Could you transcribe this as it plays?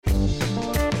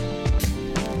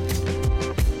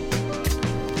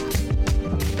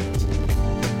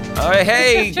All right,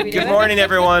 hey, good morning,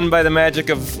 everyone. By the magic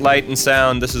of light and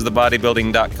sound, this is the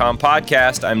bodybuilding.com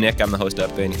podcast. I'm Nick. I'm the host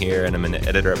up in here, and I'm an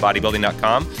editor at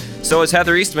bodybuilding.com. So is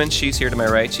Heather Eastman. She's here to my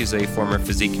right. She's a former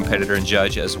physique competitor and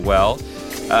judge as well.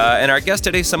 And our guest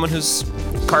today is someone who's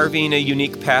carving a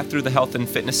unique path through the health and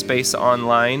fitness space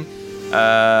online.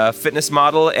 Fitness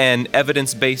model and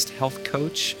evidence-based health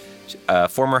coach.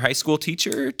 Former high school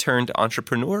teacher turned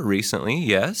entrepreneur recently,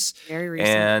 yes. Very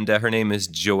recently. And her name is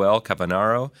Joelle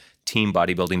Cavagnaro,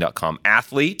 teambodybuilding.com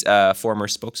athlete, former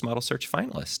spokesmodel search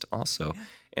finalist also. Yeah.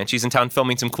 And she's in town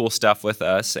filming some cool stuff with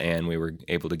us, and we were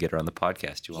able to get her on the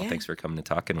podcast. Joelle, thanks for coming and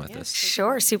talking with us.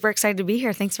 Sure. Super excited to be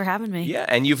here. Thanks for having me. Yeah,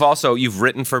 and you've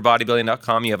written for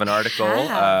bodybuilding.com. You have an article,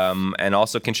 and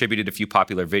also contributed a few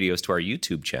popular videos to our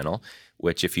YouTube channel,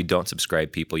 which if you don't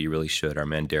subscribe, people, you really should. Our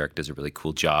man Derek does a really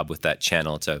cool job with that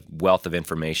channel. It's a wealth of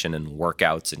information and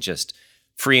workouts and just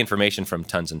free information from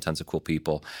tons and tons of cool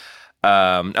people.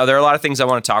 Now, there are a lot of things I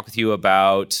want to talk with you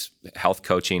about. Health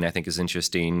coaching, I think, is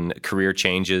interesting. Career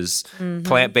changes,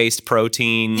 plant-based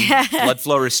protein, blood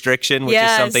flow restriction, which is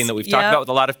something that we've talked about with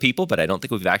a lot of people, but I don't think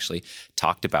we've actually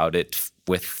talked about it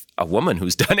with a woman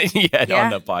who's done it yet on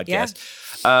the podcast.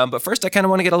 But first, I kind of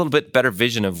want to get a little bit better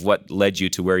vision of what led you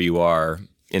to where you are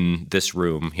in this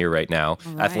room here right now,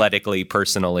 athletically,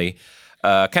 personally.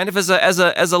 Kind of as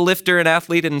a lifter and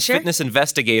athlete and fitness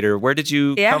investigator, where did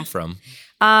you come from?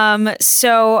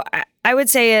 So I would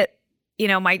say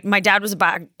my dad was a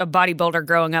bodybuilder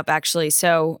growing up, actually.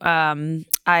 So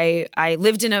I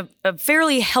lived in a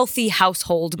fairly healthy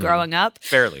household growing up.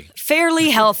 Fairly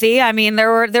healthy. I mean, there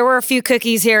were a few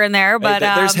cookies here and there, but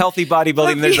there's healthy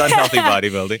bodybuilding, there's unhealthy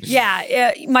bodybuilding.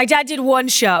 Yeah, my dad did one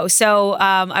show, so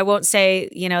I won't say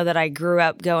that I grew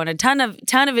up going a ton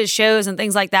of his shows and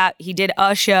things like that. He did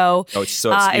a show. Oh,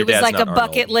 so it was like a Arnold.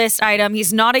 bucket list item.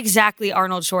 He's not exactly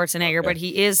Arnold Schwarzenegger, but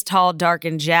he is tall, dark,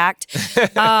 and jacked.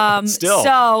 Still,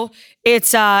 so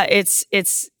it's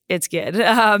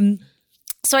good.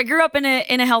 So I grew up in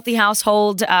a healthy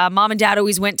household. Mom and dad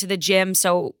always went to the gym,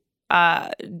 so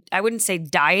I wouldn't say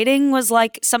dieting was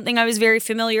like something I was very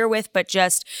familiar with, but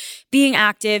just being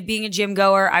active, being a gym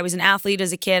goer. I was an athlete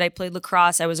as a kid. I played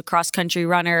lacrosse. I was a cross-country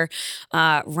runner.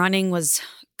 Running was,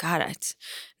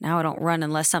 now I don't run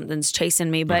unless something's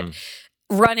chasing me, but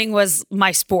running was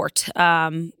my sport.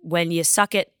 When you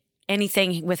suck at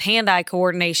anything with hand-eye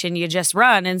coordination, you just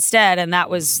run instead, and that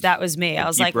was me. I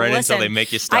was like, running listen, until they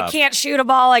make you stop. I can't shoot a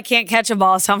ball, I can't catch a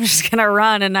ball, so I'm just gonna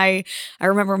run. And I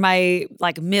remember my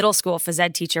middle school phys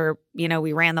ed teacher,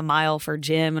 we ran the mile for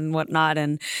gym and whatnot,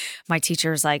 and my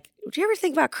teacher was like, do you ever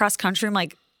think about cross country? I'm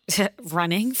like,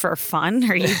 running for fun?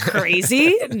 Are you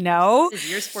crazy? No. This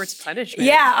is your sport's punishment.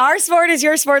 Yeah, our sport is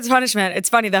your sport's punishment. It's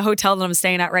funny, the hotel that I'm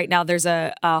staying at right now, there's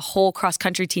a whole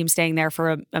cross-country team staying there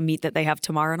for a meet that they have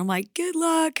tomorrow. And I'm like, good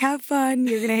luck, have fun.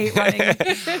 You're going to hate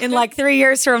running in like 3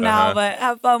 years from now, but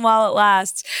have fun while it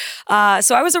lasts.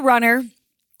 So I was a runner.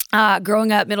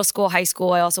 Growing up, middle school, high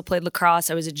school, I also played lacrosse.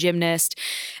 I was a gymnast.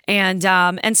 And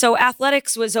so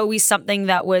athletics was always something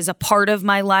that was a part of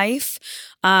my life.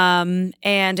 And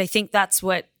I think that's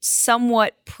what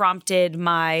somewhat prompted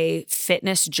my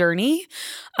fitness journey.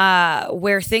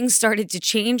 Where things started to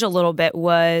change a little bit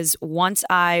was once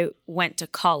I went to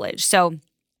college. So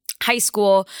high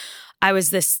school, I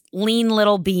was this lean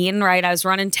little bean, right? I was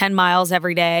running 10 miles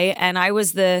every day. And I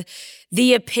was the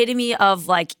epitome of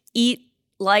eat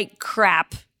like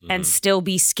crap and still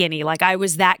be skinny. Like I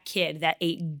was that kid that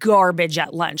ate garbage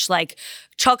at lunch, like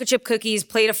chocolate chip cookies,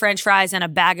 plate of French fries, and a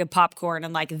bag of popcorn.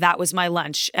 And that was my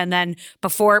lunch. And then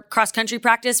before cross country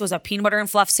practice was a peanut butter and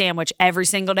fluff sandwich every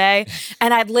single day.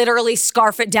 And I'd literally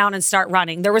scarf it down and start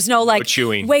running. There was no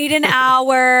chewing. Wait an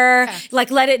hour,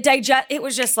 let it digest. It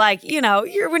was just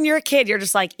when you're a kid, you're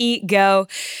just eat, go,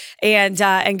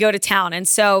 and go to town. And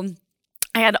so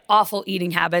I had awful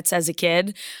eating habits as a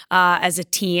kid, as a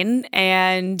teen.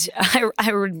 And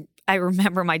I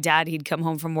remember my dad, he'd come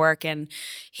home from work and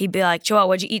he'd be like, Joelle,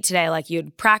 what'd you eat today?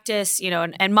 You'd practice,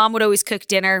 and mom would always cook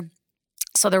dinner.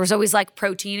 So there was always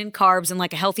protein and carbs and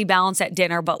a healthy balance at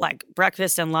dinner, but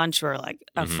breakfast and lunch were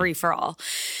a free for all.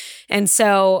 And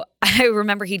so I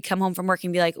remember he'd come home from work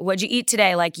and be like, what'd you eat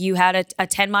today? You had a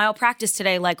 10-mile practice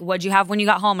today. What'd you have when you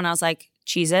got home? And I was like,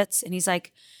 Cheez-Its. And he's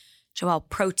like, Joelle,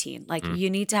 protein. You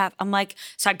need to have, I'm like,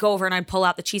 so I'd go over and I'd pull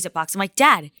out the Cheez-It box. I'm like,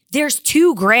 Dad, there's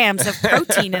 2 grams of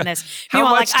protein in this. How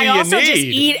much do you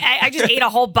need? I just ate a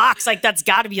whole box. That's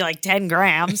got to be 10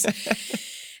 grams.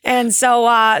 And so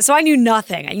I knew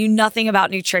nothing. I knew nothing about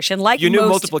nutrition. You knew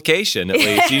multiplication, at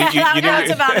least. You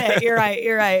that's about it. You're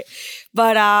right.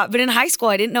 But in high school,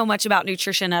 I didn't know much about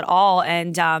nutrition at all.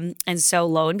 And so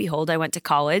lo and behold, I went to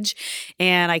college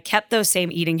and I kept those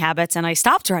same eating habits and I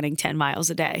stopped running 10 miles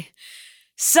a day.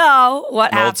 So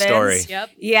what happens? Old story.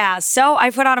 Yep. Yeah. So I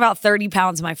put on about 30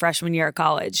 pounds my freshman year of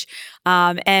college.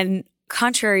 And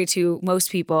contrary to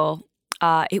most people,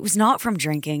 it was not from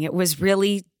drinking. It was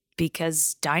really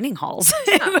because dining halls.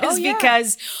 It was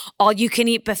because all you can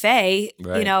eat buffet,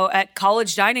 Right. At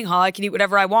college dining hall, I can eat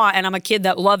whatever I want. And I'm a kid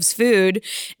that loves food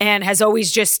and has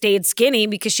always just stayed skinny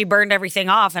because she burned everything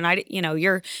off. And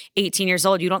you're 18 years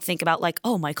old. You don't think about like,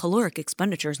 oh, my caloric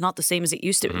expenditure is not the same as it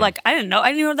used to be. Like, I didn't know.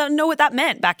 I didn't even know what that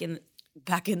meant back in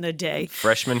the day.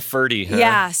 Freshman 30, huh?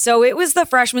 Yeah. So it was the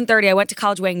freshman 30. I went to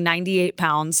college weighing 98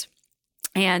 pounds.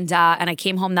 And I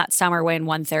came home that summer weighing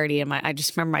 130, and I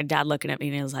just remember my dad looking at me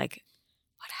and he was like,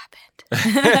 "What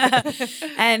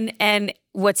happened?" and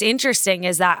what's interesting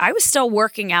is that I was still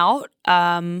working out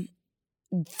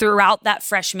throughout that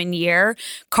freshman year.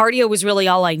 Cardio was really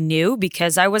all I knew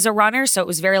because I was a runner, so it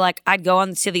was very like I'd go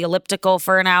on to the elliptical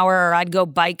for an hour or I'd go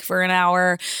bike for an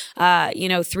hour,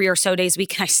 3 or so days a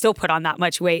week, and I still put on that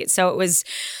much weight. So it was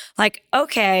like,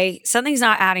 okay, something's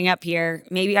not adding up here.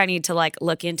 Maybe I need to like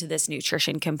look into this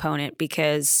nutrition component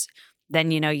because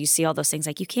then, you see all those things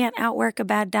like you can't outwork a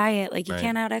bad diet, like you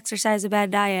can't out exercise a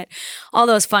bad diet, all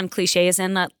those fun cliches.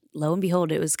 And lo and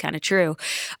behold, it was kind of true.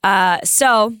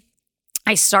 So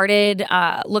I started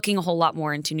looking a whole lot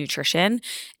more into nutrition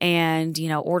and,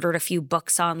 ordered a few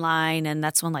books online. And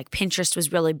that's when like Pinterest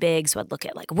was really big. So I'd look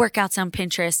at like workouts on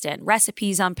Pinterest and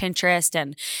recipes on Pinterest.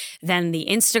 And then the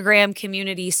Instagram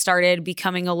community started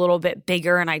becoming a little bit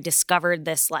bigger. And I discovered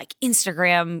this like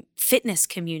Instagram fitness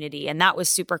community. And that was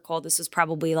super cool. This was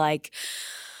probably like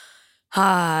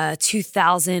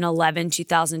 2011,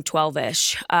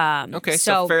 2012-ish. Okay,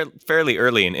 so fairly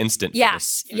early in instant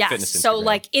fitness. Yes. So Instagram.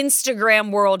 Like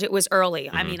Instagram world, it was early.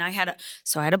 I mean, I had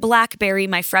a BlackBerry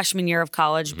my freshman year of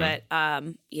college, but by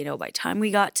the time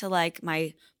we got to like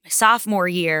my sophomore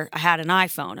year, I had an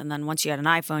iPhone, and then once you had an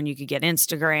iPhone, you could get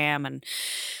Instagram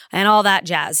and all that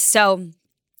jazz. So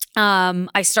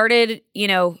I started,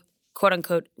 quote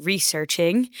unquote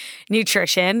researching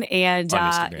nutrition and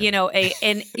on on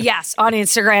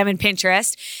Instagram and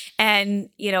Pinterest. And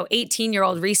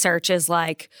 18-year-old research is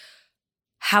like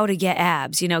how to get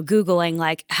abs, Googling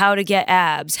like how to get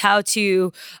abs, how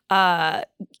to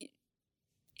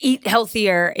eat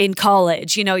healthier in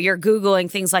college, you're Googling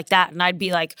things like that. And I'd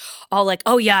be like, all like,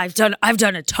 oh yeah, I've done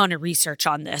a ton of research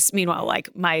on this. Meanwhile,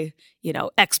 like my,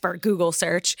 expert Google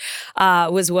search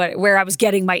was where I was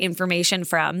getting my information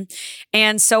from.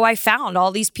 And so I found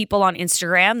all these people on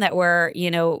Instagram that were,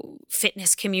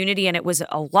 fitness community, and it was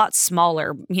a lot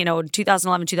smaller. In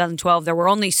 2011, 2012, there were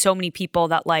only so many people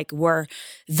that like were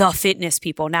the fitness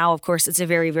people. Now, of course, it's a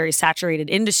very, very saturated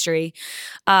industry.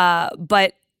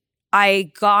 But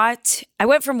I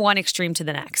went from one extreme to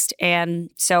the next. And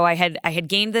so I had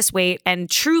gained this weight, and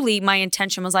truly my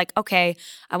intention was like, okay,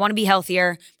 I want to be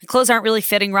healthier. My clothes aren't really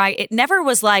fitting right. It never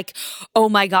was like, oh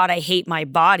my God, I hate my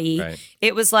body. Right.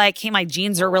 It was like, hey, my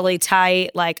jeans are really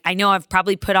tight. Like I know I've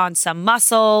probably put on some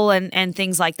muscle and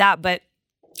things like that, but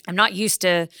I'm not used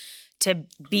to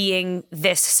being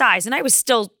this size. And I was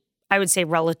still, I would say,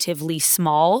 relatively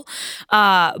small,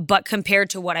 but compared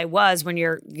to what I was when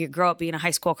you grow up being a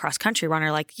high school cross country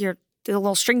runner, like you're a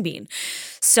little string bean.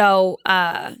 So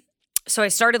I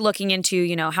started looking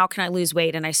into, how can I lose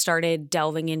weight? And I started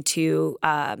delving into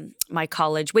my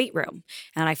college weight room.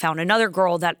 And I found another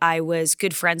girl that I was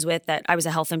good friends with, that I was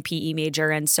a health and PE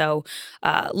major. And so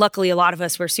luckily a lot of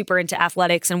us were super into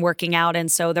athletics and working out. And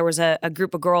so there was a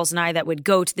group of girls and I that would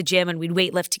go to the gym and we'd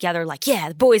weight lift together like, yeah,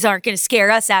 the boys aren't going to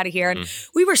scare us out of here. And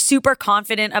we were super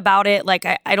confident about it. Like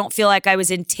I don't feel like I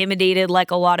was intimidated like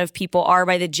a lot of people are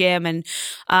by the gym. And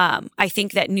I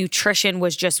think that nutrition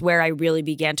was just where I really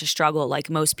began to struggle, like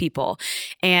most people.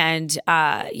 And,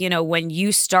 when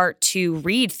you start to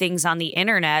read things on the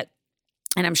internet,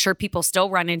 and I'm sure people still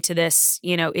run into this,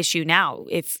 issue now.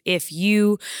 If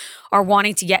you are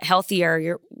wanting to get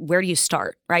healthier, where do you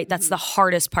start, right? That's the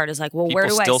hardest part is like, well, people where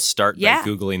do I still start by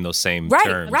Googling those same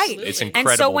terms. Right. It's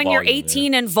incredible. And so when you're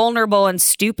 18 and vulnerable and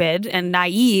stupid and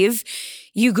naive,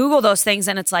 you Google those things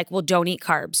and it's like, well, don't eat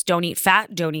carbs, don't eat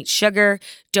fat, don't eat sugar,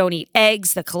 don't eat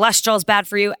eggs. The cholesterol is bad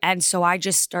for you. And so I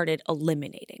just started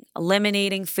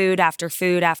eliminating food after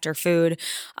food after food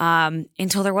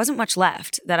until there wasn't much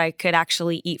left that I could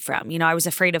actually eat from. I was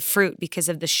afraid of fruit because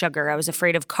of the sugar. I was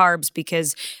afraid of carbs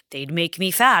because they'd make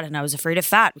me fat. And I was afraid of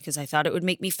fat because I thought it would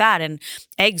make me fat. And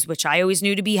eggs, which I always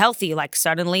knew to be healthy, like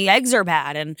suddenly eggs are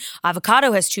bad. And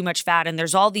avocado has too much fat. And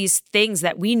there's all these things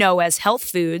that we know as health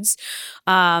foods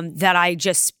that I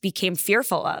just became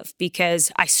fearful of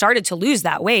because I started to lose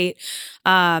that weight.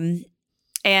 And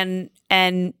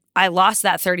I lost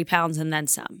that 30 pounds and then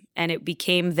some. And it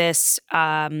became this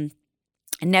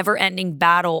never-ending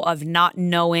battle of not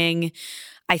knowing,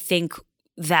 I think,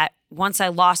 that once I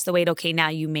lost the weight, okay, now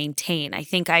you maintain. I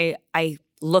think I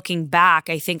looking back,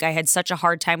 I think I had such a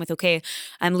hard time with, okay,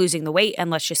 I'm losing the weight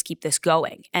and let's just keep this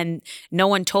going. And no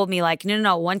one told me like,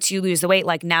 no, once you lose the weight,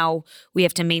 like now we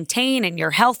have to maintain and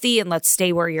you're healthy and let's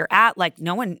stay where you're at. Like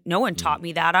no one taught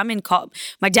me that. I'm in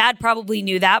my dad probably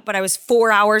knew that, but I was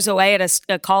 4 hours away at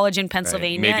a college in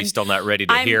Pennsylvania. Right. Maybe still not ready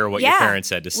to hear what your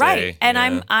parents had to say. Right.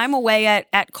 And I'm away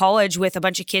at college with a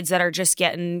bunch of kids that are just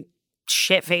getting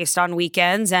shit-faced on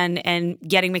weekends and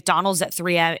getting McDonald's at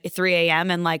 3 a.m.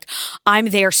 and like I'm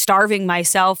there starving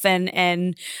myself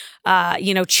and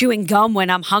chewing gum when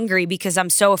I'm hungry because I'm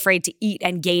so afraid to eat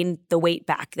and gain the weight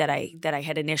back that I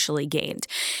had initially gained.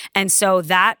 And so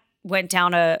that went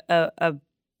down a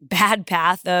bad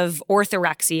path of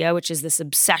orthorexia, which is this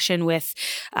obsession with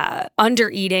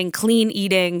under-eating, clean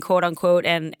eating, quote unquote,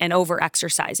 and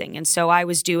over-exercising. And so I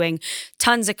was doing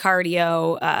tons of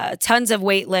cardio, tons of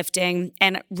weightlifting.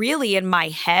 And really in my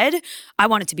head, I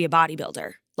wanted to be a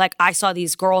bodybuilder. Like I saw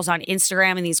these girls on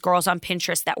Instagram and these girls on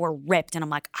Pinterest that were ripped. And I'm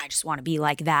like, I just want to be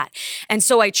like that. And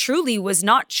so I truly was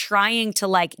not trying to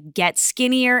like get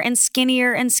skinnier and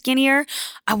skinnier and skinnier.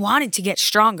 I wanted to get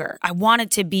stronger. I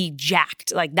wanted to be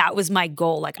jacked. Like that was my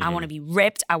goal. Like I want to be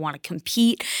ripped. I want to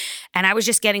compete. And I was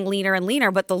just getting leaner and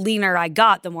leaner. But the leaner I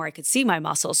got, the more I could see my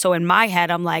muscles. So in my head,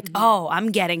 I'm like, oh,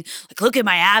 I'm getting like, look at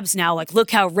my abs now. Like,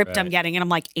 look how ripped I'm getting. And I'm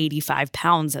like 85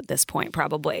 pounds at this point,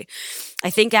 probably. I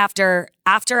think after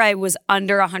I was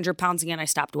under 100 pounds again, I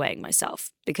stopped weighing myself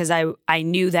because I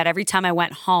knew that every time I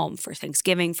went home for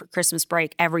Thanksgiving, for Christmas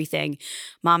break, everything,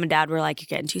 mom and dad were like, you're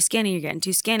getting too skinny, you're getting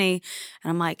too skinny. And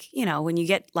I'm like, when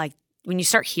you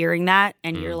start hearing that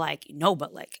and you're like, no,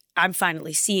 but like, I'm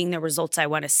finally seeing the results I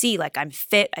want to see. Like I'm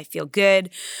fit, I feel good.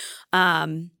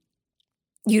 You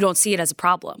don't see it as a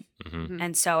problem. Mm-hmm.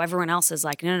 And so everyone else is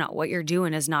like, no, what you're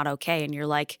doing is not okay. And you're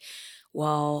like,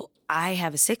 well, I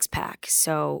have a six-pack,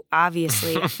 so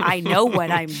obviously I know what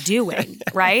I'm doing,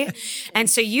 right? And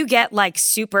so you get like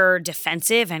super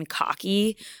defensive and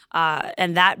cocky,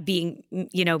 and that being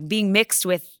mixed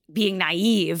with being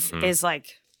naive is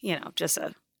like, just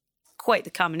quite the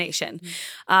combination.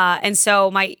 And so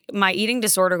my eating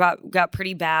disorder got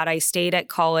pretty bad. I stayed at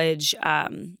college.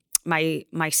 I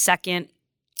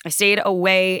stayed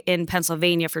away in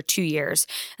Pennsylvania for 2 years,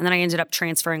 and then I ended up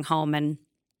transferring home. And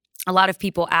a lot of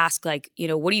people ask, like,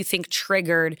 what do you think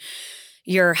triggered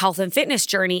your health and fitness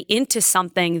journey into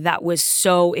something that was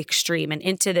so extreme and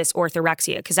into this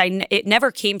orthorexia? Because it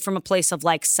never came from a place of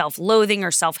like self-loathing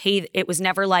or self-hate. It was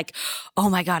never like, oh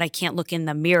my God, I can't look in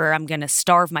the mirror, I'm going to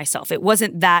starve myself. It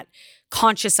wasn't that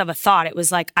conscious of a thought. It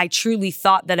was like I truly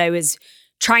thought that I was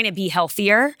trying to be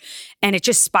healthier, and it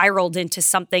just spiraled into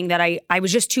something that I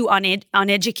was just too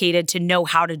uneducated to know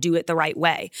how to do it the right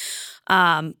way.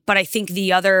 But I think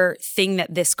the other thing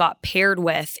that this got paired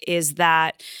with is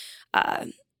that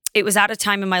it was at a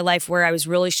time in my life where I was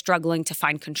really struggling to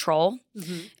find control.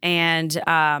 Mm-hmm. And,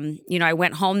 I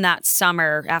went home that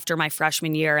summer after my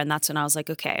freshman year, and that's when I was like,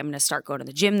 okay, I'm going to start going to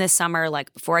the gym this summer.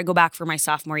 Like before I go back for my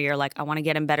sophomore year, like I want to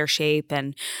get in better shape.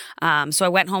 And so I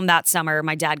went home that summer.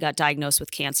 My dad got diagnosed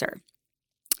with cancer.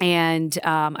 And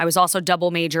I was also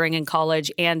double majoring in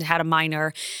college and had a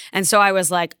minor. And so I was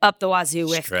like up the wazoo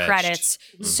with credits.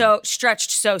 Mm-hmm. So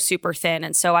stretched so super thin.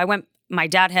 And so my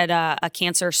dad had a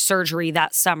cancer surgery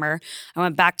that summer. I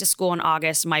went back to school in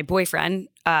August. My boyfriend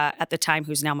at the time,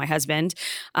 who's now my husband,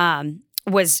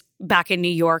 was back in New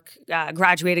York,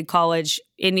 graduated college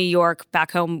in New York,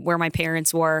 back home where my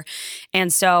parents were.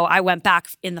 And so I went back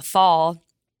in the fall.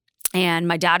 And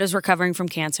my dad is recovering from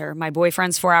cancer. My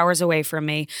boyfriend's 4 hours away from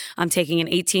me. I'm taking an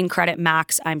 18 credit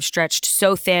max. I'm stretched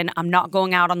so thin. I'm not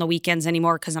going out on the weekends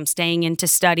anymore because I'm staying in to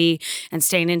study and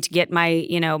staying in to get my,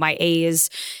 my A's.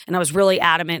 And I was really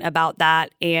adamant about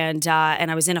that. And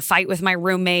I was in a fight with my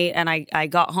roommate. And I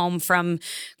got home from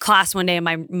class one day,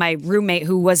 and my roommate,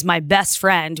 who was my best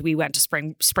friend, we went to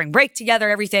spring break together,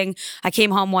 everything. I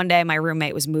came home one day, my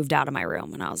roommate was moved out of my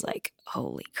room, and I was like,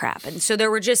 holy crap. And so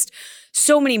there were just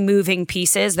so many moving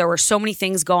pieces. There were so many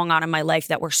things going on in my life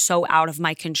that were so out of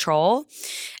my control.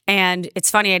 And it's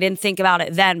funny, I didn't think about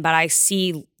it then, but I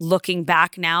see looking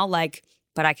back now, like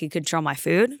but I could control my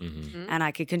food and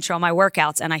I could control my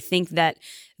workouts. And I think that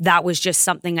was just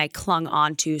something I clung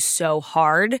on to so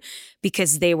hard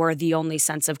because they were the only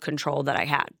sense of control that I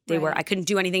had. I couldn't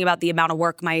do anything about the amount of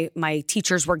work my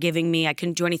teachers were giving me. I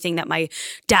couldn't do anything that my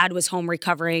dad was home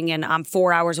recovering and I'm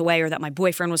 4 hours away, or that my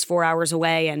boyfriend was 4 hours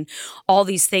away. And all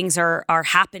these things are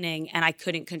happening and I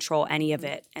couldn't control any of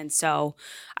it. And so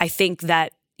I think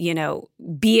that,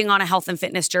 being on a health and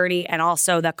fitness journey and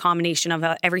also the combination of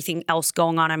everything else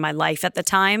going on in my life at the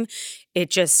time,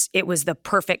 it was the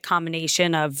perfect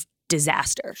combination of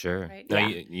disaster. Sure. Right? Now,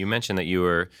 you mentioned that you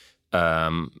were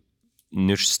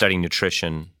studying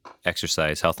nutrition,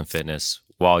 exercise, health and fitness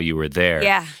while you were there.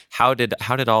 Yeah. How did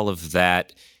all of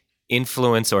that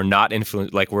influence or not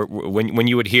influence, like when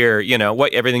you would hear,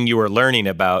 what everything you were learning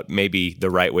about maybe the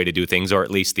right way to do things, or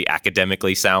at least the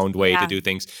academically sound way to do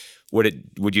things,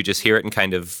 would you just hear it and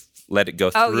kind of let it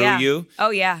go through you? Oh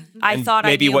yeah. I thought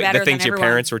maybe I knew what better the things than your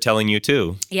everyone. parents were telling you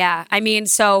too. Yeah. I mean,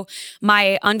 so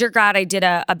my undergrad, I did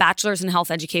a bachelor's in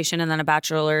health education and then a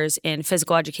bachelor's in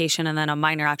physical education and then a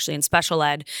minor actually in special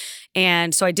ed.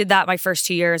 And so I did that my first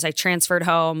 2 years. I transferred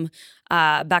home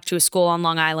back to a school on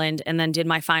Long Island and then did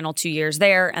my final 2 years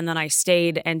there. And then I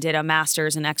stayed and did a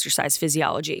master's in exercise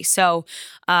physiology. So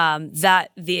that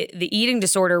the eating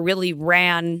disorder really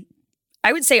ran,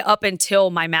 I would say, up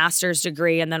until my master's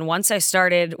degree. And then once I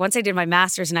did my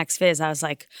master's in ex phys, I was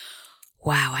like,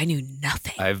 wow, I knew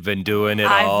nothing. I've been doing it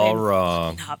all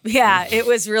wrong. Yeah, it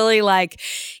was really like,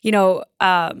 you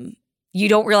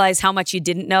don't realize how much you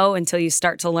didn't know until you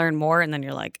start to learn more. And then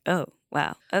you're like, oh,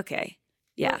 wow, okay.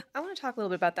 Yeah. Well, I want to talk a little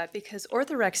bit about that because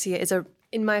orthorexia is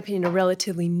in my opinion, a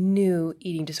relatively new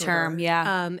eating disorder. Term,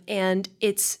 yeah. And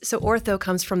so ortho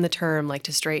comes from the term like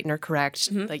to straighten or correct,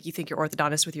 like you think you're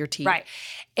orthodontist with your teeth. Right.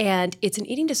 And it's an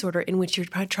eating disorder in which you're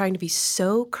trying to be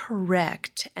so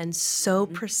correct and so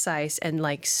precise and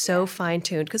like so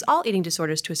fine-tuned, because all eating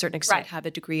disorders to a certain extent have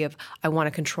a degree of I want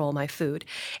to control my food.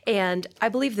 And I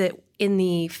believe that in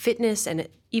the fitness and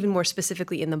even more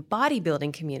specifically in the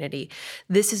bodybuilding community,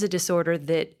 this is a disorder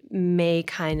that may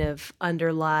kind of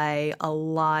underlie a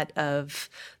lot of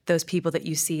those people that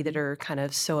you see that are kind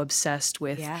of so obsessed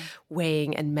with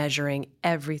weighing and measuring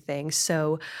everything.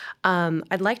 So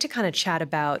I'd like to kind of chat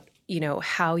about,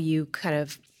 how you kind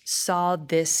of saw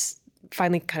this,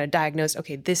 finally kind of diagnosed,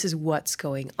 okay, this is what's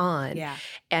going on,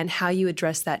 and how you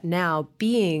address that now,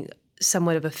 being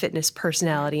somewhat of a fitness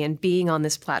personality and being on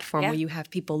this platform where you have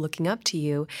people looking up to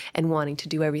you and wanting to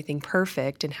do everything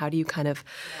perfect. And how do you kind of,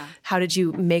 how did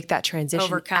you make that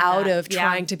transition out of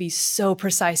trying to be so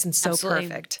precise and so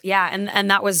perfect? Yeah. And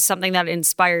that was something that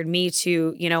inspired me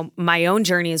to, my own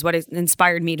journey is what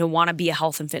inspired me to want to be a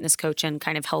health and fitness coach and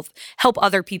kind of help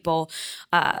other people,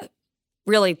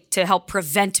 really to help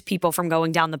prevent people from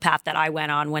going down the path that I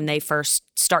went on when they first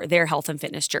start their health and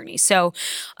fitness journey. So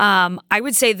I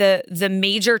would say the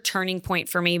major turning point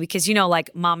for me, because,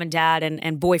 like mom and dad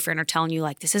and boyfriend are telling you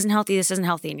like, this isn't healthy.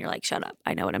 And you're like, shut up.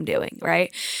 I know what I'm doing.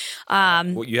 Right.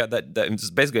 Well, you have that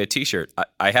it's basically a t-shirt.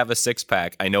 I have a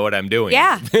 6-pack. I know what I'm doing.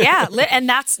 Yeah. Yeah. And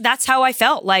that's how I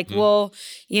felt like, well,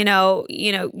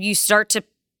 you start to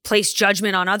place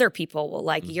judgment on other people. Well,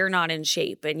 like you're not in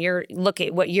shape and look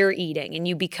at what you're eating, and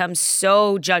you become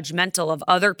so judgmental of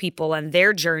other people and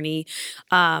their journey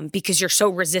because you're so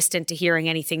resistant to hearing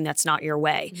anything that's not your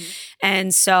way.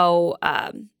 And so,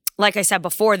 like I said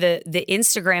before, the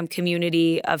Instagram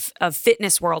community of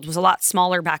fitness world was a lot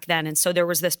smaller back then. And so there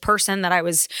was this person that I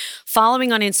was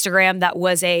following on Instagram that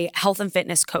was a health and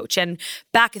fitness coach. And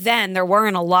back then there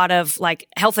weren't a lot of like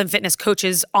health and fitness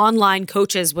coaches, online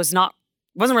coaches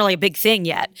wasn't really a big thing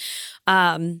yet.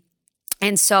 And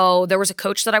so there was a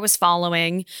coach that I was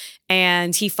following,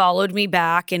 and he followed me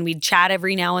back, and we'd chat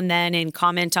every now and then and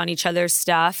comment on each other's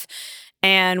stuff.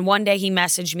 And one day he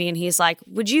messaged me and he's like,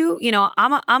 would you,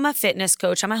 I'm a fitness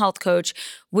coach, I'm a health coach.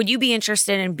 Would you be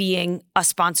interested in being a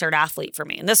sponsored athlete for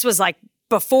me? And this was like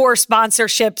before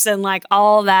sponsorships and like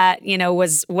all that,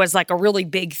 was like a really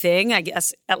big thing, I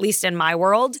guess, at least in my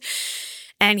world.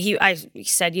 And I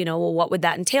said, well, what would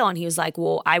that entail? And he was like,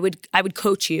 well, I would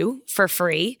coach you for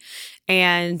free,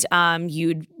 and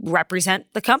you'd represent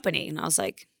the company. And I was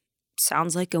like,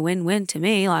 sounds like a win-win to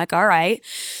me. Like, all right.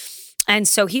 And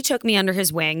so he took me under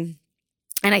his wing.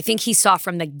 And I think he saw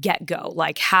from the get-go,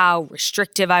 like how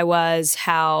restrictive I was,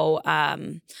 how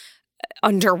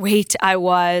underweight I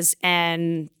was.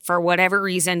 And for whatever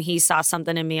reason, he saw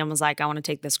something in me and was like, I want to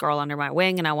take this girl under my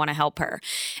wing and I want to help her.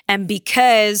 And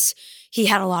because he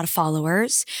had a lot of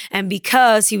followers. And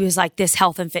because he was like this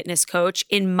health and fitness coach,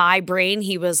 in my brain,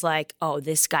 he was like, oh,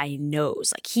 this guy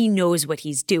knows. Like he knows what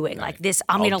he's doing. Like this,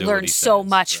 I'm going to learn so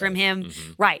much from him.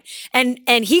 Right. And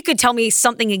he could tell me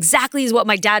something exactly as what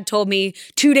my dad told me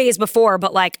 2 days before,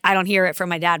 but like I don't hear it from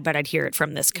my dad, but I'd hear it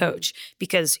from this coach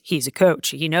because he's a coach.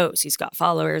 He knows, he's got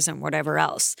followers and whatever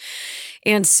else.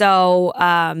 And so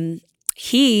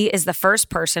he is the first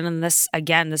person, and this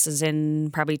is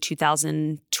in probably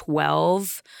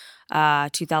 2012,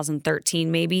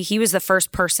 2013 maybe. He was the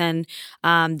first person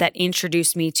that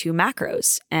introduced me to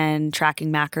macros and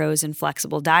tracking macros and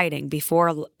flexible dieting before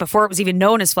it was even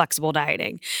known as flexible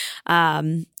dieting,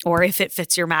 or if it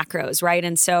fits your macros, right?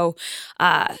 And so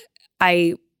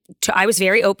I was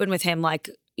very open with him, like,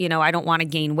 you know, I don't want to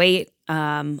gain weight.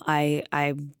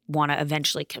 I want to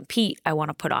eventually compete. I want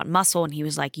to put on muscle. And he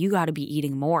was like, you got to be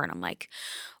eating more. And I'm like,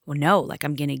 well, no, like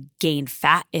I'm going to gain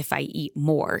fat if I eat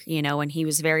more, you know? And he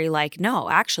was very like, no,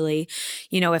 actually,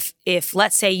 you know, if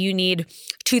let's say you need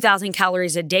 2,000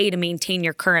 calories a day to maintain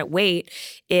your current weight,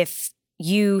 if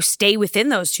you stay within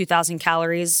those 2,000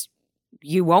 calories,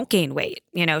 you won't gain weight,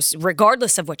 you know,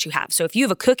 regardless of what you have. So if you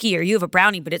have a cookie or you have a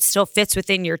brownie, but it still fits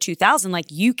within your 2,000, like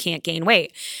you can't gain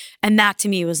weight. And that to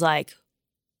me was like,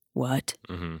 what?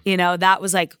 You know, that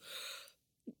was like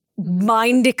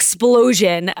mind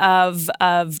explosion of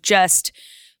just,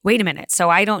 wait a minute. So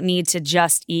I don't need to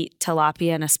just eat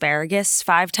tilapia and asparagus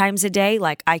 5 times a day.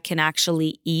 Like I can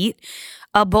actually eat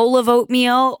a bowl of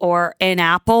oatmeal or an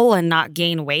apple and not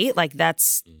gain weight. Like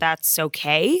that's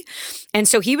okay. And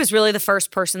so he was really the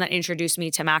first person that introduced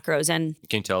me to macros. And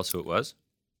can you tell us who it was?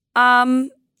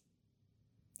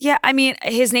 Yeah, I mean,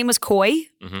 his name was Coy.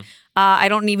 I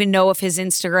don't even know if his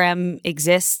Instagram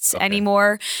exists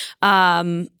anymore.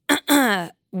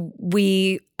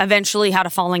 We eventually had a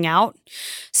falling out.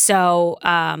 So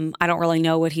I don't really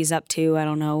know what he's up to. I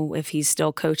don't know if he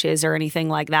still coaches or anything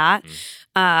like that.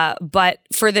 But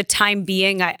for the time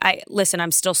being, I listen,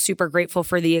 I'm still super grateful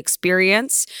for the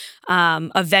experience.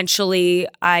 Eventually,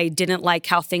 I didn't like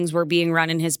how things were being run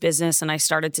in his business, and I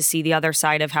started to see the other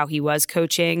side of how he was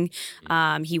coaching.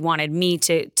 He wanted me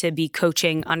to be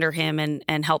coaching under him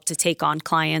and help to take on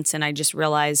clients, and I just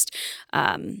realized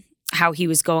how he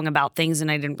was going about things, and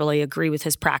I didn't really agree with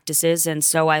his practices. And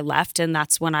so I left, and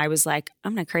that's when I was like,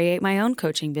 I'm going to create my own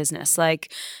coaching business.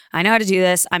 Like, I know how to do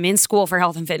this. I'm in school for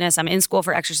health and fitness. I'm in school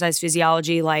for exercise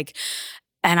physiology. Like,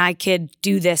 and I could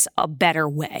do this a better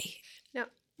way.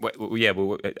 Yeah,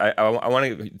 but I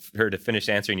want her to finish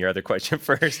answering your other question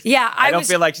first. Yeah, I don't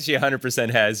feel like she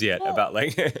 100% has yet about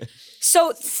like.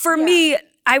 So for me,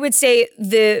 I would say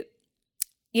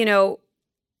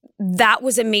that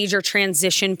was a major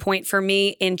transition point for me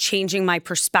in changing my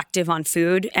perspective on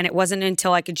food. And it wasn't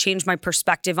until I could change my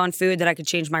perspective on food that I could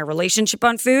change my relationship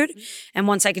on food. And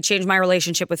once I could change my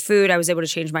relationship with food, I was able to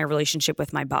change my relationship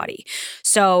with my body.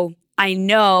 So I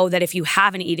know that if you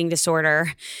have an eating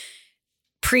disorder,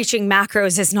 preaching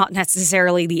macros is not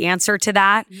necessarily the answer to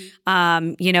that,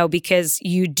 because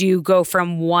you do go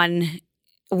from one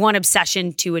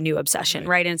obsession to a new obsession,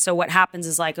 right? And so what happens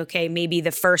is like, okay, maybe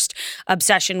the first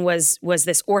obsession was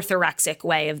this orthorexic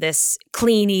way of this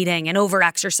clean eating and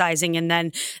over-exercising, and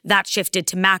then that shifted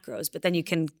to macros, but then you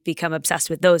can become obsessed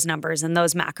with those numbers and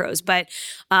those macros. But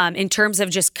in terms of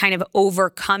just kind of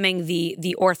overcoming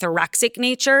the orthorexic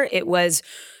nature, it was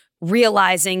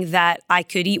realizing that I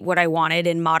could eat what I wanted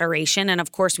in moderation. And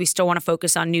of course, we still want to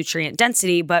focus on nutrient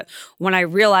density. But when I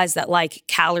realized that like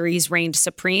calories reigned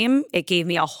supreme, it gave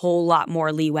me a whole lot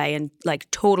more leeway and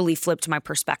like totally flipped my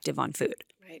perspective on food.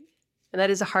 Right. And that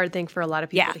is a hard thing for a lot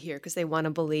of people to hear because they want to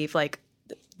believe like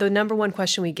the number one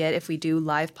question we get if we do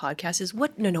live podcasts is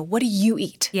what do you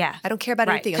eat? Yeah. I don't care about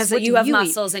anything else. Because you have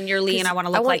muscles and you're lean. I want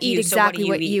to look like you. Exactly so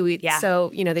what you eat. Yeah.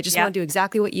 So, they just want to do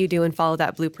exactly what you do and follow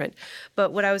that blueprint.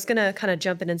 But what I was going to kind of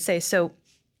jump in and say, so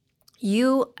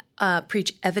you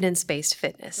preach evidence-based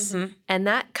fitness. And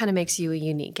that kind of makes you a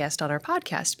unique guest on our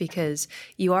podcast because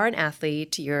you are an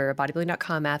athlete, you're a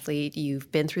bodybuilding.com athlete,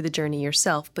 you've been through the journey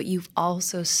yourself, but you've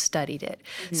also studied it.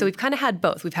 So we've kind of had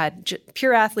both. We've had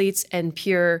pure athletes and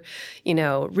pure,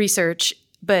 research.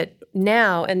 But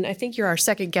now, and I think you're our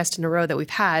second guest in a row that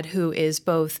we've had who is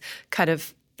both kind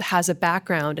of has a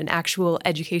background, an actual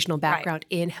educational background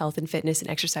in health and fitness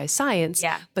and exercise science,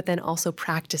 but then also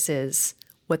practices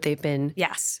what they've been.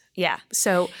 Yes. Yeah.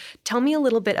 So tell me a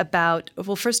little bit about,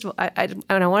 well, first of all,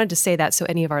 I wanted to say that so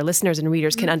any of our listeners and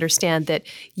readers can understand that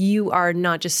you are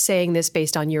not just saying this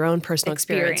based on your own personal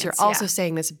experience. You're also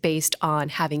saying this based on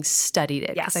having studied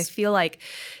it. Because I feel like,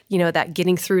 that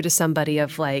getting through to somebody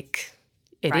of like,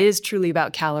 it is truly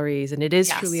about calories and it is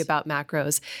truly about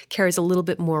macros carries a little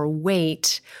bit more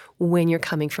weight when you're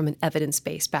coming from an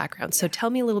evidence-based background. So tell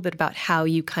me a little bit about how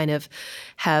you kind of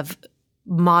have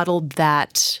modeled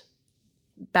that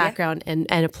background and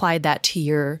applied that to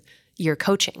your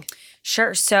coaching.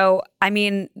 Sure. So, I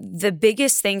mean, the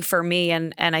biggest thing for me,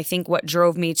 and I think what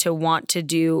drove me to want to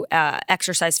do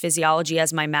exercise physiology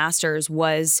as my master's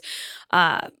was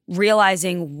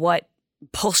realizing what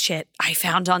bullshit I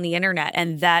found on the internet,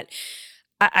 and that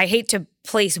I hate to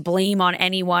place blame on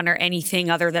anyone or anything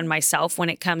other than myself when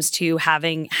it comes to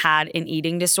having had an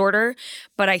eating disorder.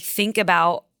 But I think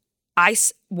about,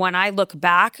 when I look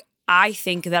back, I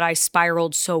think that I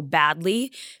spiraled so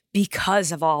badly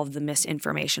because of all of the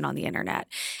misinformation on the internet.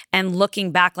 And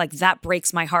looking back, like, that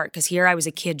breaks my heart, because here I was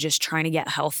a kid just trying to get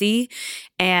healthy,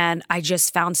 and I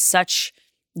just found such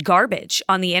garbage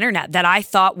on the internet that I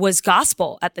thought was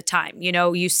gospel at the time. You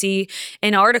know, you see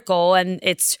an article and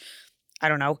it's, I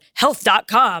don't know,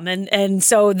 health.com. And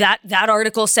so that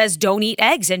article says don't eat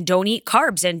eggs and don't eat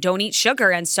carbs and don't eat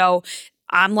sugar. And so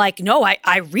I'm like, no,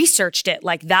 I researched it.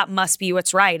 Like, that must be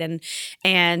what's right.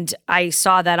 And I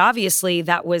saw that obviously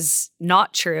that was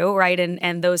not true, right?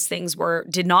 And those things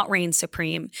did not reign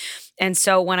supreme. And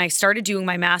so when I started doing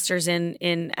my master's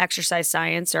in exercise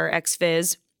science, or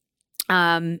ex-phys,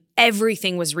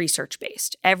 everything was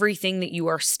research-based. Everything that you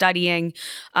are studying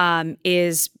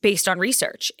is based on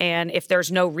research. And if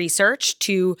there's no research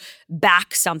to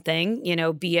back something, you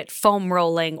know, be it foam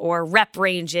rolling or rep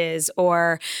ranges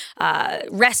or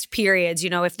rest periods, you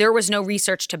know, if there was no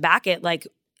research to back it, like,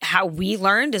 how we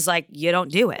learned is like, you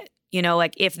don't do it. You know,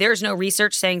 like, if there's no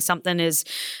research saying something is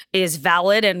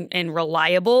valid and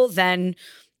reliable, then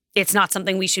it's not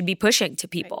something we should be pushing to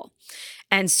people. Right.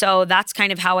 And so that's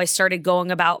kind of how I started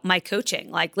going about my coaching.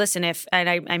 Like, listen, and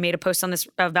I made a post on this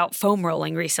about foam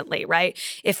rolling recently, right?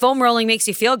 If foam rolling makes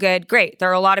you feel good, great. There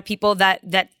are a lot of people that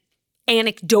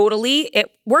anecdotally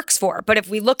it works for. But if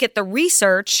we look at the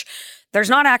research, there's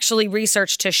not actually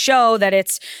research to show that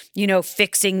it's, you know,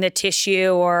 fixing the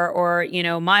tissue or, you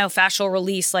know, myofascial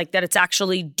release, like that it's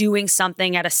actually doing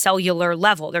something at a cellular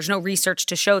level. There's no research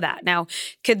to show that. Now,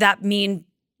 could that mean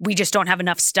we just don't have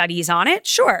enough studies on it?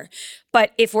 Sure.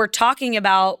 But if we're talking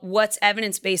about what's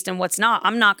evidence-based and what's not,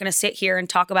 I'm not going to sit here and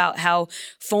talk about how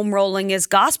foam rolling is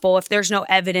gospel if there's no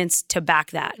evidence to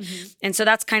back that. Mm-hmm. And so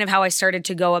that's kind of how I started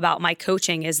to go about my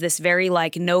coaching, is this very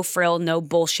like no frill, no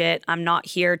bullshit. I'm not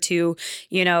here to,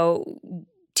 you know,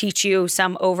 teach you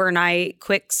some overnight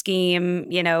quick scheme,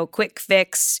 you know, quick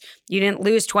fix. You didn't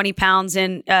lose 20 pounds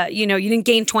and, you know, you didn't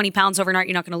gain 20 pounds overnight.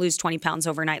 You're not going to lose 20 pounds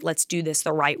overnight. Let's do this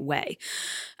the right way.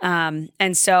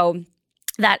 And so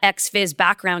that ex-phys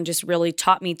background just really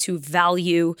taught me to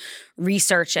value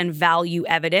research and value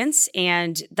evidence.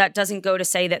 And that doesn't go to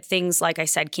say that things, like I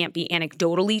said, can't be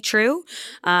anecdotally true.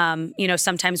 You know,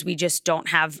 sometimes we just don't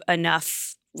have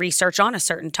enough research on a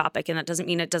certain topic, and that doesn't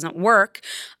mean it doesn't work.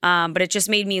 But it just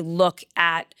made me look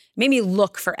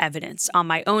for evidence on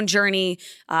my own journey,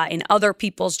 in other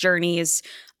people's journeys,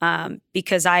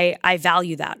 because I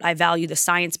value that. I value the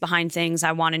science behind things.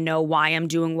 I want to know why I'm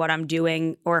doing what I'm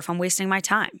doing, or if I'm wasting my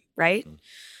time, right?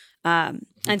 And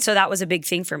so that was a big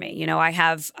thing for me. You know, I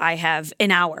have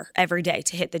an hour every day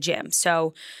to hit the gym.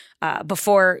 So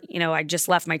before, you know, I just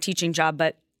left my teaching job,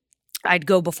 but I'd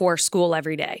go before school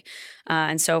every day.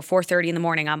 And so 4:30 in the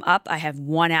morning, I'm up. I have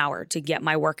 1 hour to get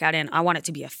my workout in. I want it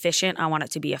to be efficient. I want it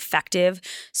to be effective.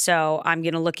 So I'm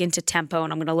going to look into tempo,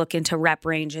 and I'm going to look into rep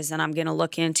ranges, and I'm going to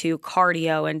look into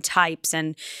cardio and types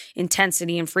and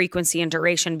intensity and frequency and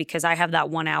duration, because I have that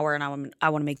 1 hour and I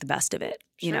want to make the best of it,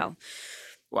 you know?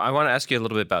 Well, I want to ask you a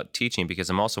little bit about teaching, because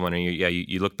I'm also wondering,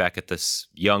 you look back at this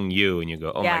young you and you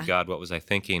go, oh my God, what was I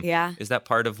thinking? Yeah. Is that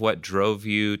part of what drove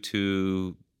you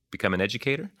to become an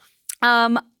educator?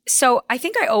 So I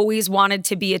think I always wanted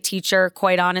to be a teacher,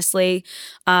 quite honestly.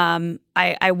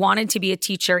 I wanted to be a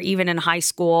teacher even in high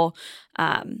school.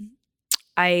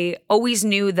 I always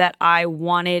knew that I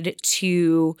wanted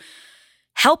to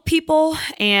help people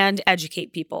and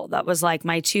educate people. That was like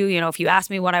my two, you know, if you asked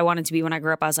me what I wanted to be when I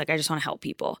grew up, I was like, I just want to help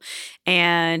people.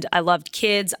 And I loved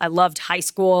kids. I loved high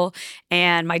school.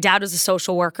 And my dad was a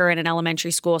social worker in an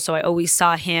elementary school. So I always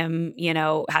saw him, you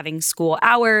know, having school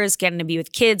hours, getting to be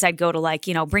with kids. I'd go to, like,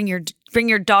 you know, bring your bring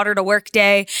your daughter to work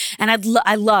day. And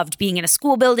I loved being in a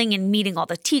school building and meeting all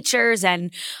the teachers.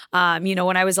 And,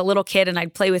 when I was a little kid and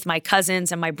I'd play with my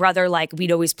cousins and my brother, like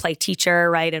we'd always play teacher,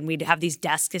 right? And we'd have these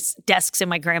desks in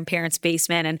my grandparents'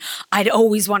 basement. And I'd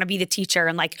always want to be the teacher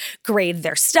and like grade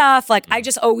their stuff. Like I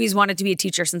just always wanted to be a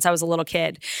teacher since I was a little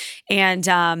kid. And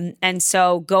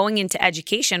so going into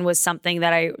education was something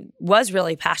that I was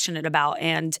really passionate about.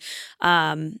 And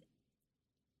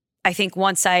I think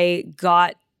once I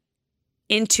got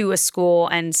into a school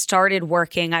and started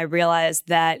working, I realized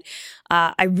that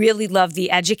I really love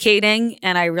the educating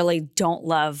and I really don't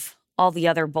love all the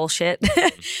other bullshit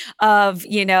of,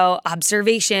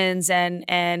 observations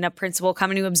and a principal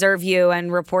coming to observe you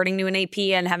and reporting to an AP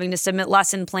and having to submit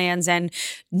lesson plans and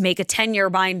make a tenure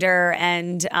binder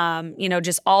and,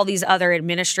 just all these other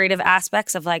administrative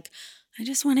aspects of like, I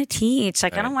just want to teach.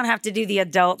 Like, I don't want to have to do the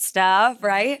adult stuff,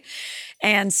 right?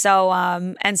 And so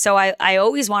I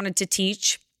always wanted to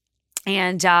teach.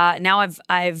 And now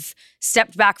I've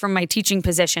stepped back from my teaching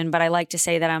position, but I like to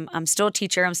say that I'm still a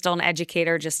teacher. I'm still an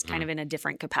educator, just kind of in a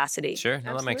different capacity. Sure,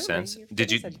 no, that makes sense.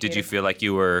 Did you feel like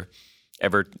you were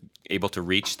ever able to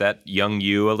reach that young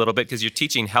you a little bit? Because you're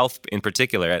teaching health in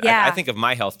particular. Yeah. I think of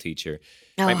my health teacher.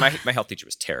 Oh. My health teacher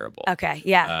was terrible. Okay,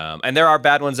 yeah. And there are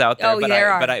bad ones out there. Oh,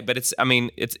 there are. But it's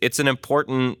an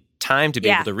important time to be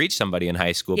able to reach somebody in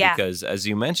high school because, as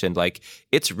you mentioned, like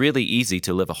it's really easy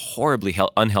to live a horribly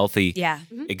unhealthy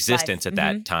existence at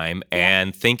that time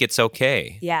and think it's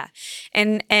okay. Yeah,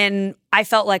 and I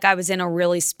felt like I was in a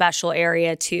really special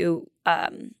area to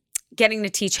getting to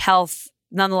teach health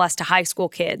nonetheless to high school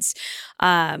kids,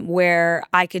 where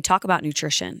I could talk about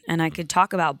nutrition and I could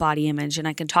talk about body image and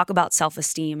I could talk about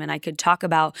self-esteem and I could talk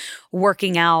about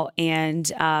working out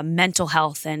and mental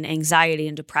health and anxiety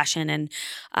and depression. And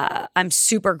I'm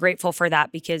super grateful for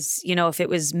that because, if it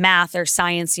was math or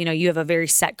science, you have a very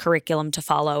set curriculum to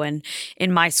follow. And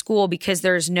in my school, because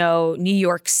there's no New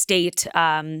York State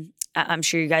I'm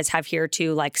sure you guys have here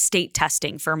too, like state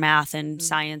testing for math and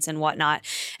science and whatnot.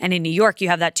 And in New York, you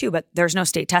have that too, but there's no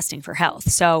state testing for health.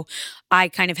 So I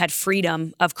kind of had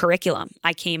freedom of curriculum.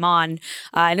 I came on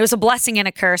and it was a blessing and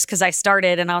a curse because I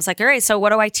started and I was like, all right, so what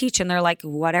do I teach? And they're like,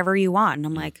 whatever you want. And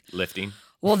I'm like, lifting.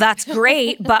 Well, that's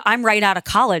great, but I'm right out of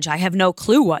college. I have no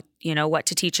clue what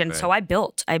to teach. And so I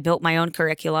built my own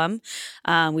curriculum.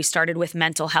 We started with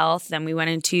mental health. Then we went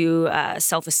into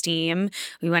self-esteem.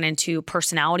 We went into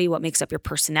personality, what makes up your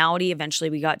personality.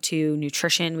 Eventually we got to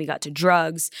nutrition. We got to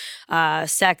drugs,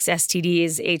 sex,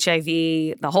 STDs,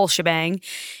 HIV, the whole shebang.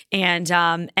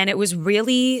 And it was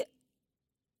really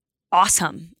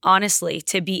awesome, honestly,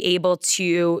 to be able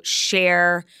to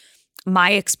share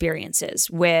my experiences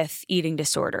with eating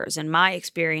disorders and my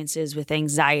experiences with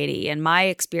anxiety and my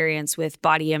experience with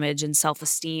body image and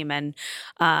self-esteem. And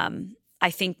I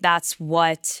think that's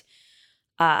what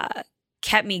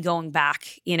kept me going back.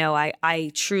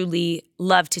 I truly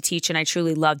love to teach and I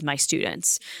truly loved my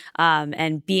students.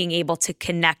 And being able to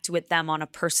connect with them on a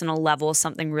personal level is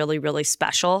something really, really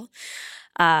special.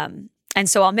 And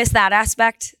so I'll miss that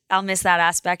aspect. I'll miss that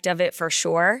aspect of it for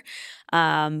sure.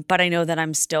 But I know that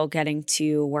I'm still getting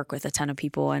to work with a ton of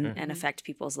people and affect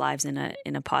people's lives in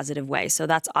a positive way. So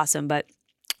that's awesome. But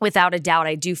without a doubt,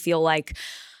 I do feel like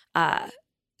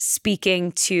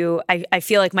speaking to, I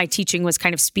feel like my teaching was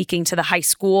kind of speaking to the high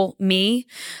school me.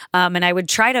 And I would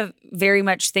try to very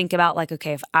much think about like,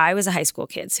 okay, if I was a high school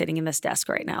kid sitting in this desk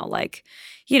right now, like,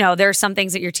 there are some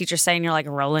things that your teachers say and you're like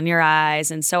rolling your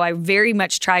eyes. And so I very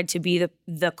much tried to be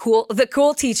the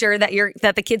cool teacher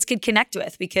that the kids could connect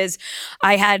with, because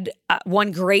I had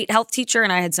one great health teacher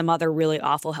and I had some other really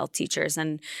awful health teachers.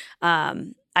 And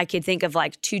I could think of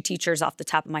like two teachers off the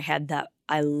top of my head that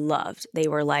I loved. They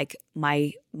were like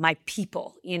my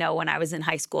people, when I was in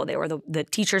high school. They were the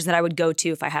teachers that I would go to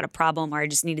if I had a problem or I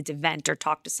just needed to vent or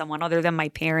talk to someone other than my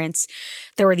parents.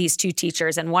 There were these two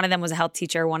teachers, and one of them was a health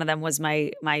teacher. One of them was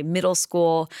my high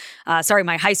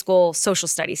school social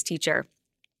studies teacher.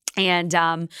 And,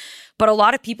 but a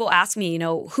lot of people ask me,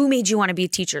 who made you want to be a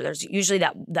teacher? There's usually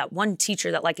that one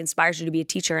teacher that like inspires you to be a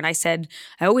teacher. And I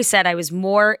always said I was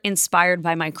more inspired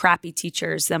by my crappy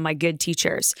teachers than my good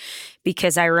teachers,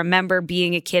 because I remember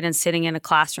being a kid and sitting in a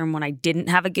classroom when I didn't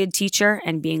have a good teacher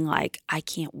and being like, I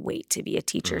can't wait to be a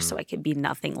teacher so I could be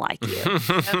nothing like you.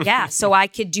 Yeah. So I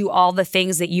could do all the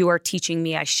things that you are teaching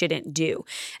me I shouldn't do.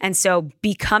 And so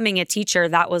becoming a teacher,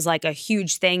 that was like a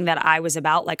huge thing that I was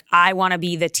about. Like, I want to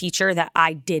be the teacher that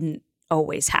I didn't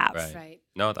always have. Right.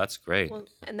 No, that's great. Well,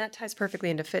 and that ties perfectly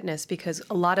into fitness, because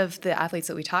a lot of the athletes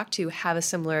that we talk to have a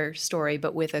similar story,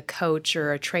 but with a coach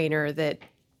or a trainer that,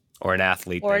 or an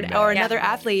athlete, or another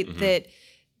athlete that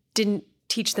didn't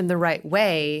teach them the right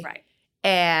way. Right.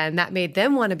 And that made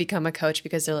them want to become a coach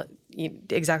because they're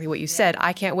exactly what you said.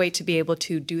 I can't wait to be able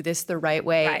to do this the right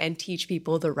way and teach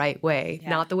people the right way,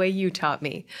 not the way you taught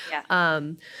me.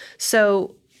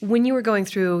 So when you were going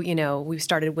through, we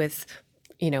started with,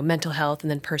 mental health and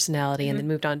then personality and then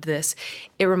moved on to this,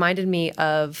 it reminded me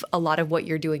of a lot of what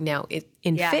you're doing now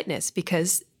in fitness,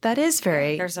 because that is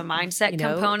very... There's a mindset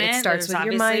component. It starts with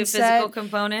your mindset. A physical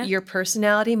component. Your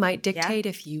personality might dictate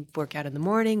if you work out in the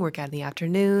morning, work out in the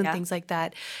afternoon, things like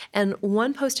that. And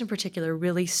one post in particular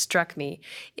really struck me.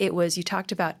 It was, you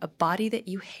talked about a body that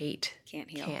you hate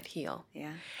can't heal.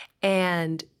 Yeah.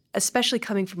 And especially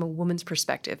coming from a woman's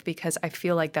perspective, because I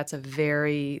feel like that's a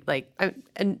very,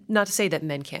 and not to say that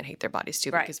men can't hate their bodies too,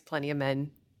 because plenty of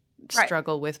men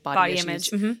struggle with body issues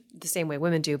the same way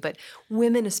women do. But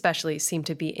women especially seem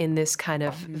to be in this kind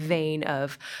of vein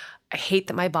of, I hate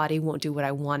that my body won't do what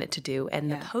I want it to do.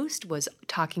 And the post was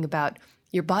talking about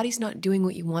your body's not doing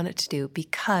what you want it to do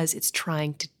because it's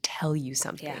trying to tell you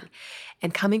something. Yeah.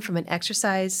 And coming from an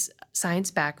exercise science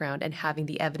background and having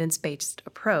the evidence-based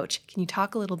approach, can you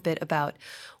talk a little bit about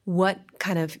what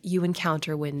kind of you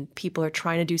encounter when people are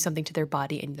trying to do something to their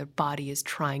body and their body is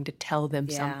trying to tell them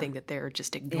something that they're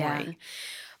just ignoring? Yeah.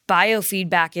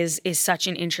 Biofeedback is such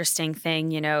an interesting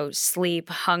thing, sleep,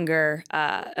 hunger,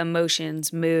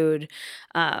 emotions, mood,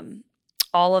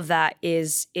 all of that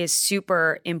is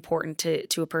super important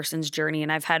to a person's journey.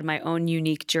 And I've had my own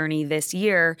unique journey this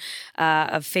year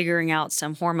of figuring out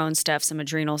some hormone stuff, some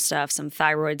adrenal stuff, some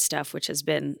thyroid stuff, which has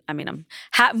been, I'm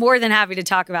more than happy to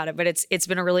talk about it, but it's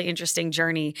been a really interesting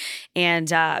journey.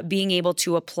 And being able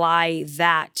to apply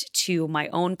that to my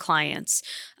own clients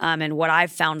and what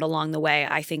I've found along the way,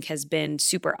 I think has been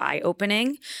super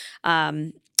eye-opening.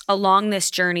 Along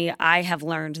this journey, I have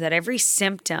learned that every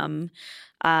symptom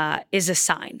is a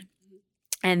sign.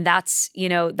 And that's,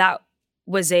 that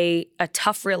was a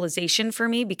tough realization for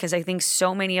me, because I think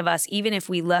so many of us, even if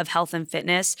we love health and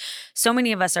fitness, so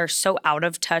many of us are so out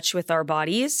of touch with our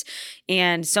bodies.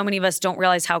 And so many of us don't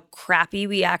realize how crappy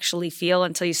we actually feel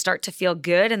until you start to feel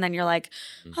good. And then you're like,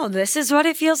 oh, this is what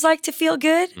it feels like to feel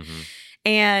good.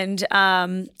 And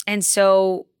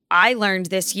so I learned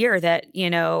this year that,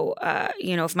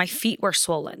 if my feet were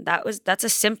swollen, that's a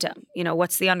symptom.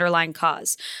 What's the underlying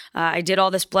cause? I did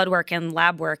all this blood work and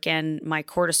lab work, and my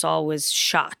cortisol was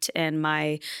shot and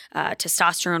my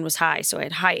testosterone was high. So I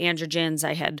had high androgens,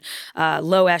 I had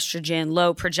low estrogen,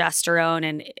 low progesterone,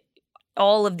 and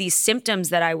all of these symptoms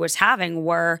that I was having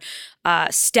were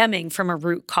stemming from a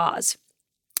root cause.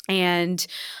 And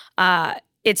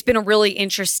it's been a really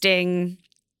interesting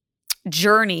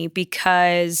journey,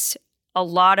 because a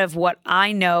lot of what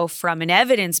I know from an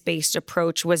evidence-based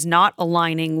approach was not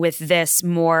aligning with this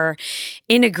more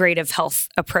integrative health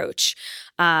approach.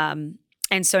 And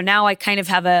so now I kind of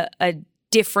have a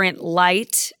different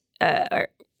light. I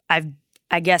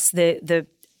guess the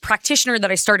practitioner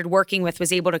that I started working with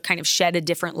was able to kind of shed a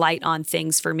different light on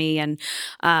things for me. And,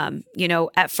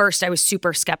 at first I was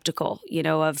super skeptical,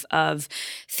 of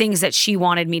things that she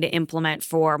wanted me to implement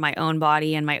for my own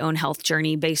body and my own health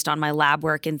journey based on my lab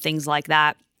work and things like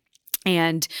that.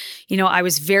 And, I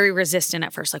was very resistant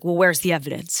at first, like, well, where's the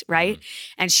evidence, right?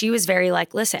 And she was very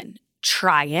like, listen,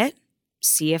 try it.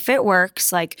 See if it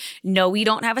works. Like, no, we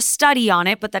don't have a study on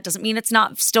it, but that doesn't mean it's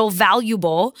not still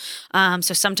valuable.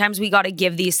 So sometimes we got to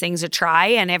give these things a try,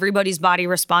 and everybody's body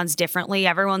responds differently.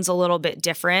 Everyone's a little bit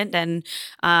different, and,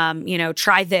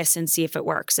 try this and see if it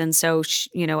works. And so,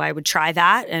 I would try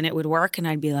that and it would work, and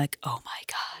I'd be like, oh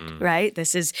my God, right?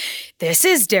 This is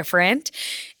different.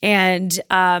 And,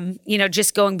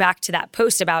 just going back to that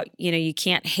post about, you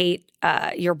can't hate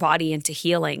your body into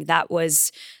healing. That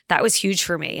was huge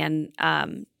for me.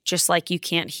 And just like you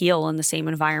can't heal in the same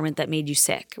environment that made you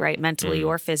sick, right? Mentally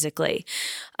or physically.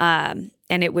 And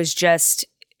it was just,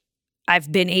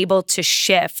 I've been able to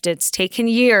shift. It's taken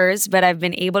years, but I've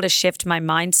been able to shift my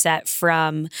mindset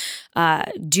from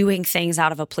doing things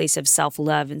out of a place of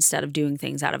self-love instead of doing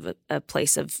things out of a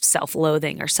place of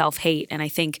self-loathing or self-hate. And I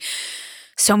think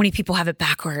so many people have it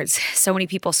backwards. So many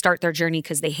people start their journey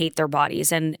because they hate their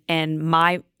bodies. And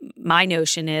my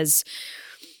notion is,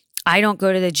 I don't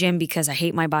go to the gym because I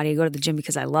hate my body. I go to the gym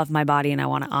because I love my body and I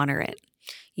want to honor it.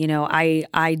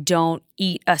 I don't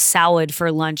eat a salad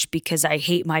for lunch because I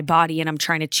hate my body and I'm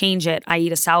trying to change it. I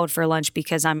eat a salad for lunch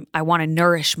because I want to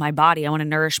nourish my body. I want to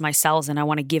nourish my cells, and I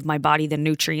want to give my body the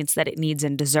nutrients that it needs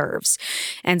and deserves.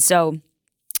 And so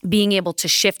being able to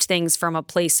shift things from a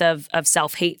place of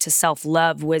self-hate to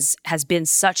self-love has been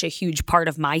such a huge part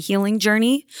of my healing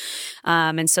journey.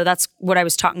 And so that's what I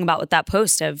was talking about with that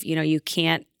post of, you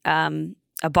can't,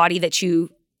 a body that you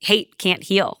hate can't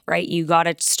heal, right? You got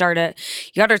to start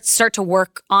to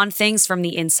work on things from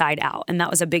the inside out. And that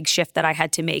was a big shift that I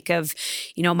had to make of,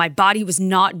 my body was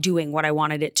not doing what I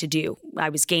wanted it to do. I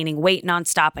was gaining weight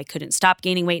nonstop. I couldn't stop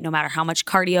gaining weight no matter how much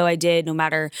cardio I did, no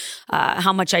matter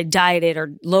how much I dieted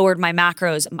or lowered my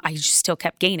macros. I just still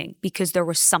kept gaining because there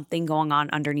was something going on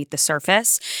underneath the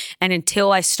surface. And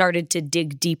until I started to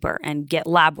dig deeper and get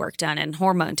lab work done and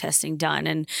hormone testing done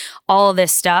and all of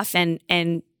this stuff, and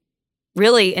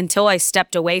really until I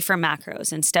stepped away from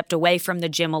macros and stepped away from the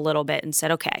gym a little bit and said,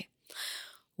 okay,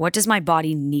 what does my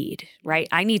body need, right?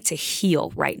 I need to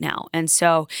heal right now. And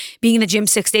so being in the gym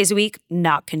 6 days a week,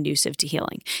 not conducive to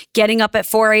healing. Getting up at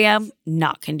 4 a.m.,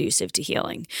 not conducive to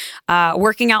healing.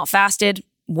 Working out fasted,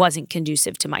 wasn't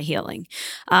conducive to my healing.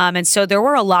 And so there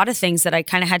were a lot of things that I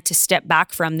kind of had to step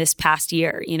back from this past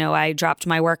year. I dropped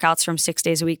my workouts from 6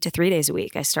 days a week to 3 days a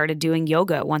week. I started doing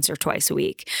yoga once or twice a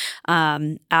week.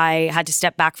 I had to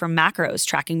step back from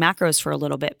tracking macros for a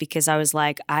little bit because I was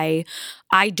like, I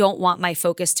don't want my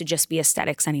focus to just be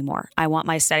aesthetics anymore. I want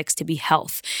my aesthetics to be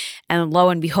health. And lo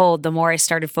and behold, the more I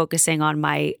started focusing on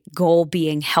my goal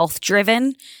being health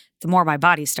driven, the more my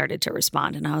body started to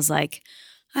respond. And I was like,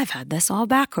 I've had this all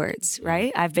backwards,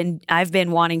 right? I've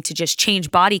been wanting to just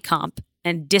change body comp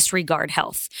and disregard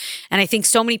health. And I think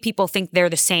so many people think they're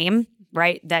the same,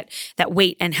 right? That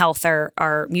weight and health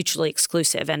are mutually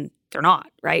exclusive, and they're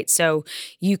not, right? So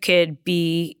you could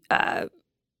be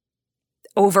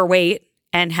overweight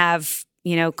and have,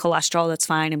 cholesterol that's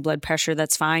fine and blood pressure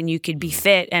that's fine. You could be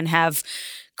fit and have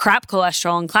crap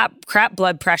cholesterol and crap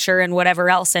blood pressure and whatever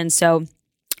else. And so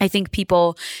I think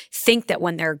people think that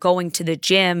when they're going to the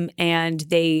gym and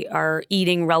they are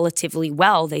eating relatively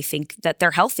well, they think that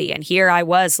they're healthy. And here I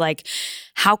was like,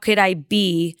 how could I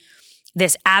be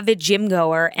this avid gym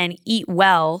goer and eat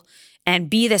well and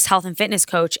be this health and fitness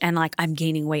coach and like I'm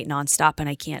gaining weight nonstop and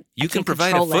I can't You can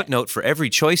provide a footnote for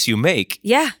every choice you make.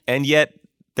 Yeah. And yet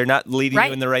they're not leading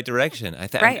you in the right direction. I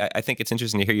think it's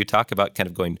interesting to hear you talk about kind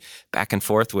of going back and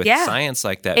forth with science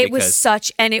like that. It was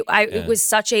such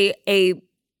a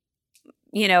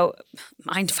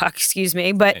mind fuck, excuse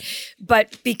me, but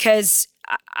because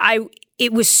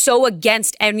it was so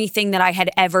against anything that I had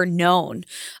ever known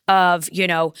of,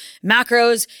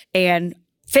 macros and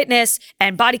fitness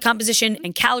and body composition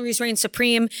and calories reign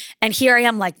supreme. And here I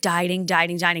am like dieting,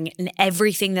 and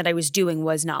everything that I was doing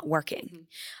was not working.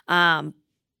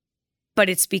 But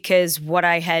it's because what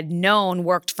I had known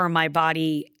worked for my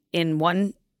body in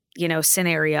one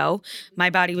scenario. My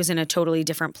body was in a totally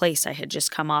different place. I had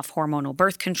just come off hormonal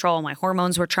birth control. My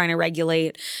hormones were trying to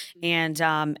regulate, and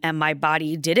my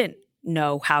body didn't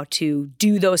know how to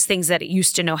do those things that it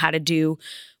used to know how to do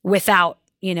without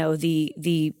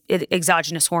the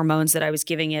exogenous hormones that I was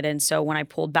giving it. And so when I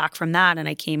pulled back from that and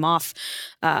I came off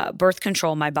birth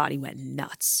control, my body went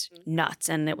nuts.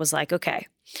 And it was like, okay.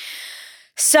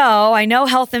 So I know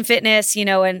health and fitness,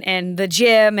 and the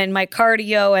gym and my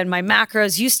cardio and my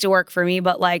macros used to work for me,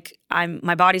 but like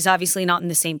my body's obviously not in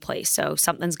the same place. So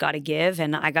something's got to give,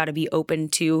 and I got to be open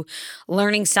to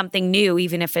learning something new,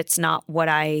 even if it's not what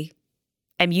I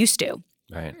am used to.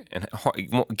 Right. And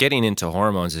getting into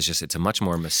hormones it's a much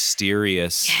more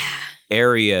mysterious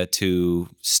area to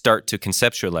start to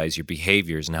conceptualize your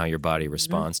behaviors and how your body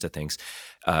responds to things.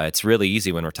 It's really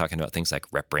easy when we're talking about things like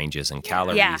rep ranges and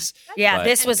calories. Yeah.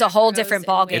 This was a whole different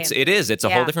ballgame. It's a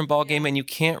whole different ballgame, and you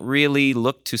can't really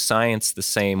look to science the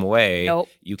same way. Nope.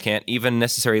 You can't even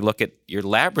necessarily look at your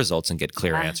lab results and get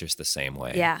clear answers the same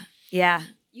way. Yeah.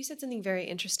 You said something very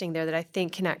interesting there that I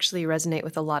think can actually resonate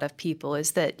with a lot of people,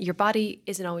 is that your body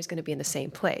isn't always going to be in the same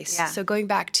place. Yeah. So going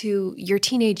back to your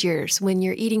teenage years when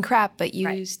you're eating crap, but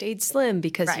you stayed slim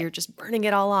because you're just burning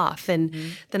it all off. And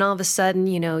then all of a sudden,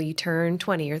 you turn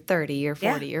 20 or 30 or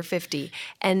 40 or 50.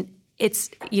 And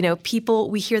it's, people,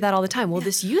 we hear that all the time. Well,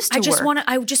 this used to work.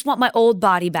 I just want my old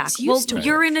body back.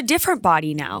 You're in a different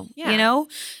body now. Yeah.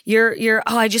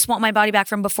 I just want my body back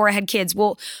from before I had kids.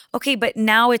 Well, okay, but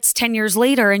now it's 10 years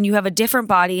later and you have a different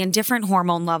body and different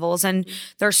hormone levels. And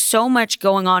there's so much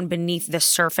going on beneath the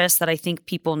surface that I think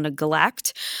people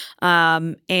neglect.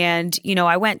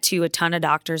 I went to a ton of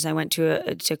doctors. I went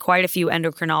to quite a few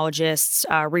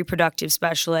endocrinologists, reproductive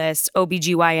specialists,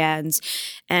 OBGYNs,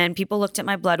 and people looked at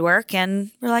my blood work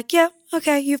and we're like, yeah,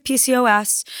 okay, you have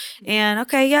PCOS, and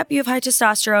okay, yep, you have high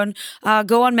testosterone.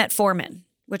 Go on metformin,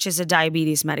 which is a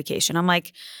diabetes medication. I'm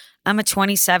like, I'm a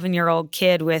 27-year-old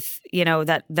kid with,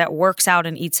 that works out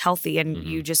and eats healthy, and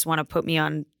you just want to put me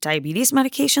on diabetes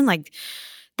medication? Like,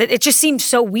 that, it just seemed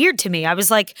so weird to me. I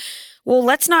was like, well,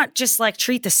 let's not just like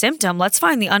treat the symptom. Let's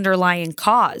find the underlying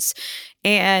cause.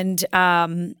 And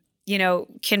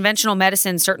conventional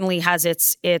medicine certainly has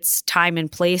its time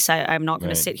and place. I'm not going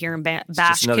to sit here and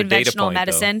bash conventional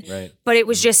medicine, but it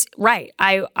was just right.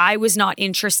 I was not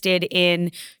interested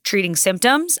in treating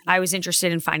symptoms. I was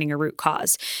interested in finding a root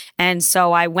cause. And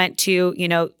so I went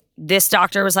to, this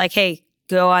doctor was like, hey,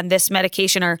 go on this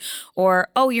medication or,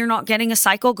 oh, you're not getting a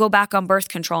cycle, go back on birth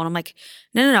control. And I'm like,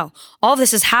 no. All of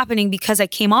this is happening because I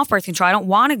came off birth control. I don't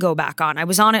want to go back on. I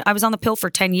was on it. I was on the pill for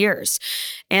 10 years.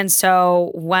 And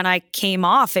so when I came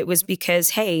off, it was because,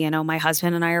 hey, my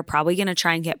husband and I are probably going to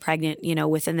try and get pregnant,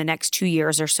 within the next 2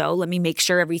 years or so. Let me make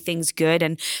sure everything's good.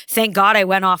 And thank God I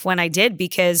went off when I did,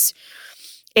 because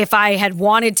if I had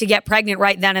wanted to get pregnant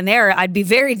right then and there, I'd be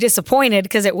very disappointed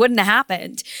because it wouldn't have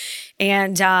happened.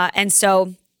 And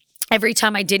so every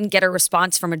time I didn't get a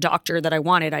response from a doctor that I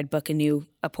wanted, I'd book a new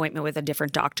appointment with a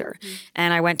different doctor. Mm-hmm.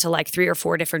 And I went to like 3 or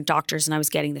 4 different doctors and I was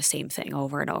getting the same thing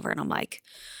over and over. And I'm like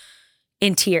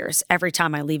in tears every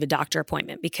time I leave a doctor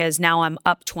appointment, because now I'm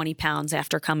up 20 pounds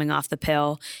after coming off the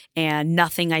pill and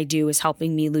nothing I do is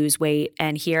helping me lose weight.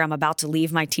 And here I'm about to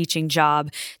leave my teaching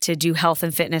job to do health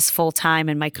and fitness full time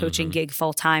and my coaching gig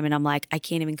full time. And I'm like, I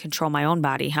can't even control my own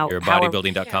body. You're a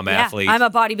bodybuilding.com athlete. I'm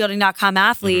a bodybuilding.com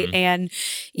athlete. And,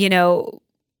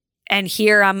 and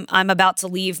here I'm about to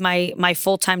leave my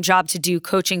full-time job to do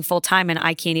coaching full-time, and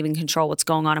I can't even control what's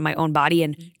going on in my own body,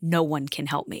 and no one can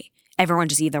help me. Everyone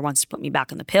just either wants to put me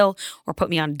back on the pill or put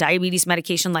me on diabetes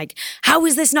medication. Like, how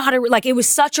is this not it was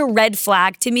such a red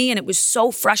flag to me. And it was so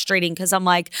frustrating because I'm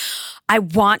like, I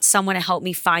want someone to help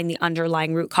me find the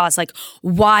underlying root cause. Like,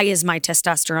 why is my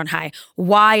testosterone high?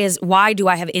 Why do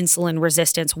I have insulin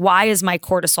resistance? Why is my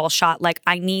cortisol shot? Like,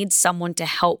 I need someone to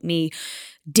help me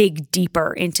dig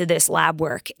deeper into this lab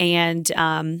work. And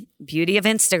beauty of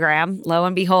Instagram, lo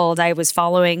and behold, I was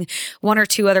following 1 or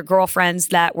 2 other girlfriends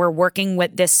that were working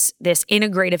with this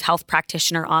integrative health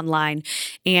practitioner online.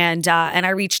 And I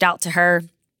reached out to her.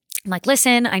 I'm like,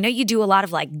 listen, I know you do a lot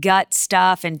of like gut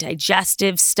stuff and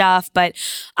digestive stuff, but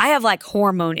I have like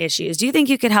hormone issues. Do you think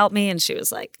you could help me? And she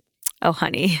was like, oh,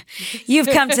 honey, you've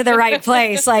come to the right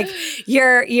place. Like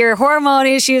your hormone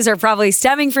issues are probably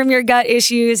stemming from your gut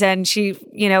issues. And she,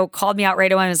 called me out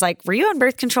right away and was like, were you on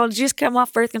birth control? Did you just come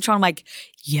off birth control? I'm like,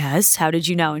 yes. How did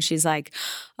you know? And she's like,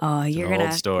 oh, you're going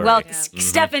to,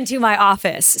 step into my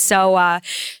office. So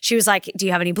she was like, do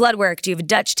you have any blood work? Do you have a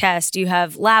Dutch test? Do you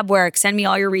have lab work? Send me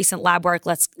all your recent lab work.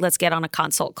 Let's get on a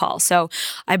consult call. So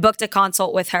I booked a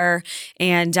consult with her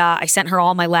and I sent her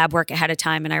all my lab work ahead of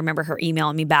time. And I remember her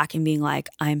emailing me back and being like,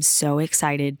 I'm so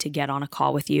excited to get on a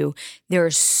call with you.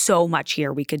 There's so much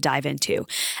here we could dive into.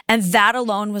 And that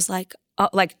alone was like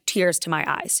tears to my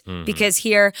eyes, because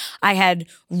here I had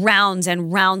rounds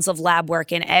and rounds of lab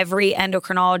work, and every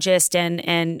endocrinologist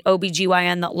and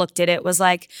OBGYN that looked at it was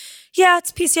like, yeah,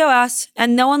 it's PCOS,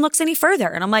 and no one looks any further.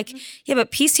 And I'm like, yeah,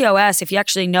 but PCOS, if you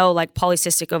actually know like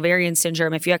polycystic ovarian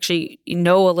syndrome, if you actually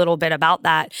know a little bit about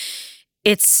that,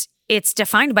 it's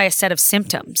defined by a set of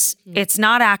symptoms. It's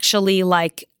not actually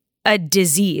like a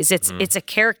disease. It's a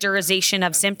characterization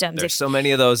of symptoms. There's so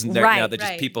many of those now that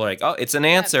just people are like, oh, it's an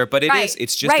answer, but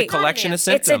it's just a collection of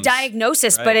symptoms. It's a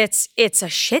diagnosis, but it's a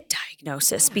shit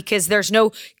diagnosis because there's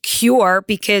no cure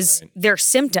because they're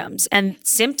symptoms, and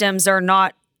symptoms are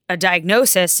not a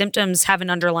diagnosis. Symptoms have an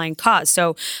underlying cause.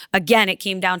 So again, it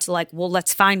came down to like, well,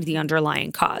 let's find the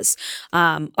underlying cause.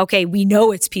 Okay, we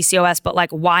know it's PCOS, but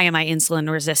like, why am I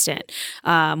insulin resistant?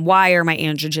 Why are my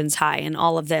androgens high and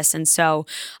all of this? And so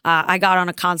I got on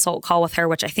a consult call with her,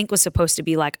 which I think was supposed to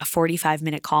be like a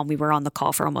 45-minute call. And we were on the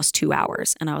call for almost 2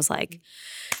 hours. And I was like,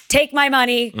 take my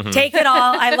money, take it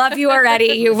all. I love you already.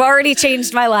 You've already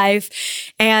changed my life.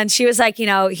 And she was like,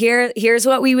 here's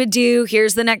what we would do.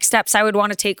 Here's the next steps I would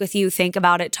want to take with you. Think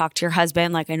about it. Talk to your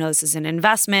husband. Like, I know this is an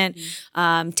investment.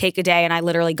 Take a day. And I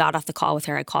literally got off the call with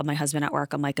her. I called my husband at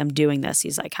work. I'm like, I'm doing this.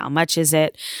 He's like, how much is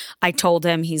it? I told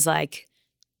him. He's like,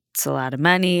 it's a lot of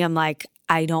money. I'm like,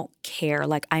 I don't care.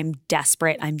 Like, I'm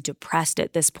desperate. I'm depressed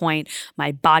at this point.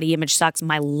 My body image sucks.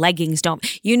 My leggings don't.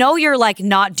 You're like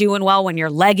not doing well when your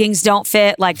leggings don't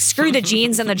fit. Like, screw the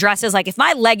jeans and the dresses. Like, if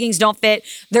my leggings don't fit,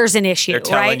 there's an issue. They're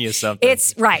telling you something.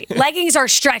 It's right. Leggings are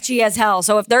stretchy as hell.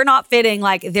 So if they're not fitting,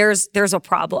 like there's a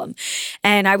problem.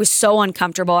 And I was so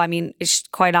uncomfortable. I mean,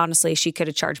 quite honestly, she could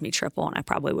have charged me triple and I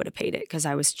probably would have paid it because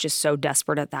I was just so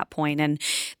desperate at that point. And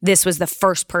this was the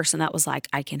first person that was like,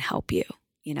 I can help you.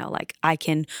 Like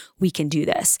we can do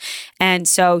this. And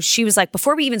so she was like,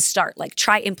 before we even start, like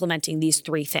try implementing these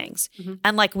 3 things.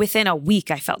 And like within a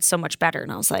week, I felt so much better.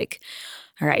 And I was like,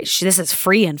 all right, this is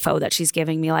free info that she's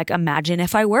giving me. Like, imagine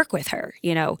if I work with her,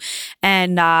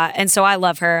 And so I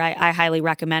love her. I highly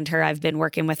recommend her. I've been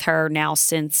working with her now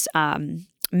since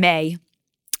May.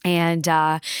 And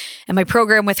my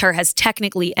program with her has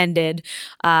technically ended,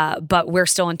 but we're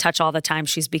still in touch all the time.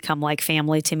 She's become like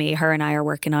family to me. Her and I are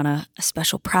working on a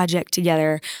special project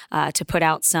together to put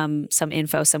out some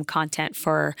info, some content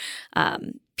for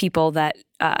people that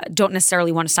don't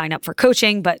necessarily want to sign up for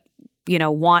coaching, but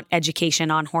want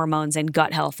education on hormones and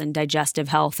gut health and digestive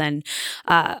health. And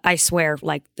I swear,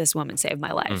 like, this woman saved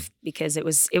my life because it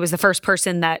was the first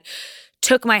person that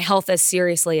took my health as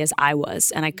seriously as I was,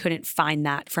 and I couldn't find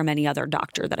that from any other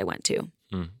doctor that I went to.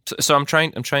 So I'm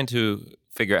trying to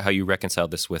figure out how you reconcile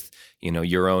this with,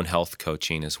 your own health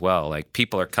coaching as well. Like,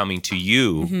 people are coming to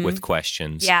you with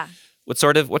questions. Yeah. What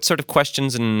sort of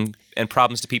questions and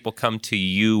problems do people come to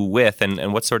you with,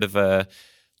 and what sort of a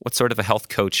health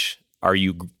coach are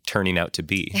you turning out to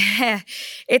be?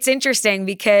 It's interesting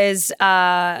because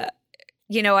I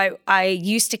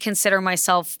used to consider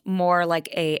myself more like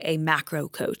a macro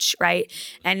coach, right?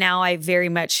 And now I very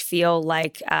much feel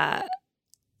like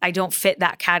I don't fit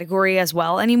that category as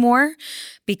well anymore,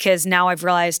 because now I've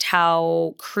realized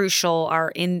how crucial our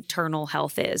internal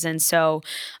health is. And so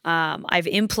I've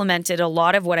implemented a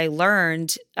lot of what I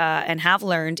learned and have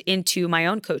learned into my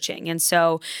own coaching. And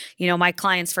so, my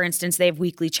clients, for instance, they have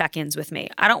weekly check-ins with me.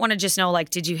 I don't want to just know, like,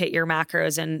 did you hit your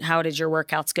macros and how did your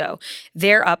workouts go?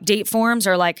 Their update forms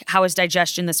are like, how was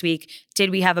digestion this week? Did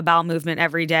we have a bowel movement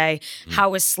every day? How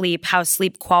was sleep? How's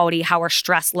sleep quality? How are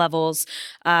stress levels?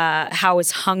 How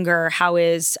is hunger? How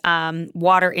is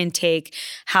water intake?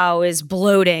 How is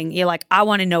bloating? You're like, I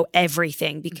want to know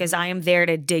everything because I am there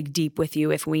to dig deep with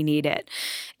you if we need it.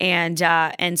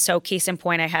 And so case in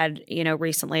point, I had,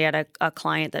 recently had a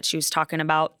client that she was talking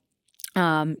about,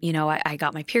 I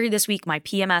got my period this week. My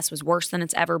PMS was worse than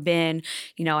it's ever been.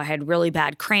 I had really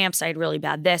bad cramps. I had really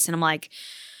bad this. And I'm like,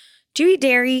 do you eat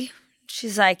dairy?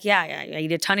 She's like, yeah, I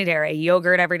eat a ton of dairy,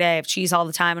 yogurt every day, I have cheese all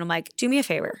the time. And I'm like, do me a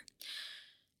favor.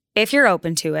 If you're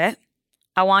open to it,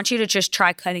 I want you to just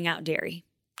try cutting out dairy.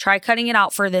 Try cutting it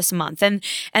out for this month. And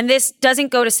this doesn't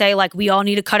go to say like we all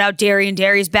need to cut out dairy and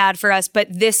dairy is bad for us, but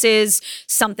this is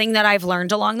something that I've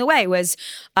learned along the way was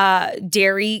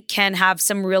dairy can have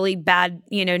some really bad,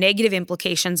 negative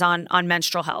implications on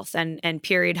menstrual health and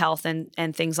period health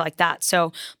and things like that. So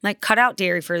I'm like, cut out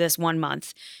dairy for this 1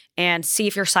 month and see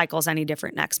if your cycle's any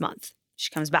different next month. She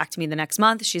comes back to me the next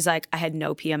month. She's like, I had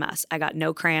no PMS. I got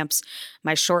no cramps.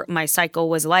 My cycle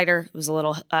was lighter. It was a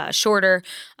little shorter.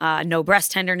 No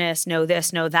breast tenderness. No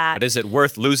this, no that. But is it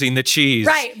worth losing the cheese?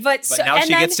 Right. But now she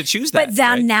gets to choose that. But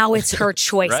then right? now it's her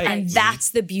choice. Right. And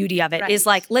that's the beauty of it is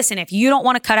like, listen, if you don't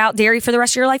want to cut out dairy for the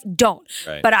rest of your life, don't.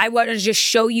 Right. But I want to just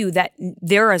show you that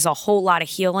there is a whole lot of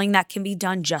healing that can be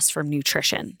done just from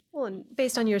nutrition. Well, and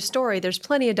based on your story, there's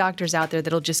plenty of doctors out there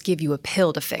that'll just give you a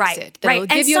pill to fix it. Right. That'll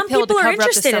give you some a pill people to are cover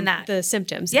interested up in that. the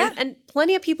symptoms. Yeah. And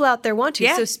plenty of people out there want to.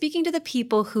 Yeah. So speaking to the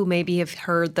people who maybe have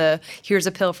heard here's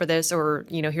a pill for this or,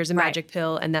 here's a magic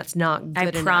pill and that's not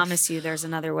good enough. I promise you there's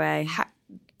another way.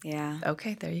 Yeah.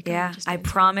 Okay, there you go. Yeah, I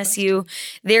promise you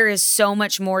there is so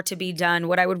much more to be done.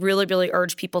 What I would really, really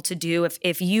urge people to do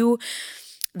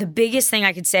the biggest thing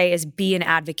I could say is be an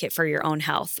advocate for your own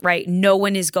health, right? No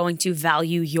one is going to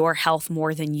value your health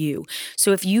more than you.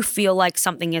 So if you feel like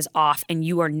something is off and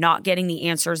you are not getting the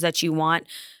answers that you want,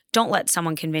 don't let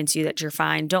someone convince you that you're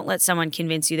fine. Don't let someone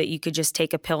convince you that you could just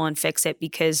take a pill and fix it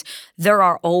because there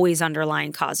are always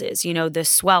underlying causes. The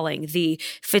swelling, the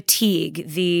fatigue,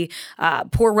 the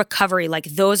poor recovery, like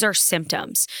those are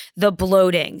symptoms. The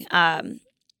bloating,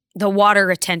 the water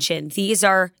retention, these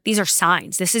are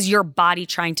signs. This is your body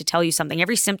trying to tell you something.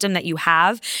 Every symptom that you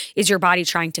have is your body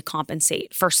trying to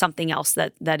compensate for something else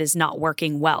that is not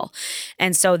working well.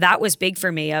 And so that was big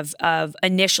for me of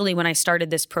initially when I started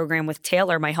this program with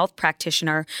Taylor, my health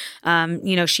practitioner,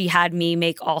 she had me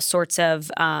make all sorts of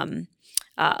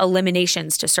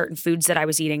eliminations to certain foods that I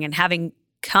was eating, and having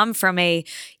come from a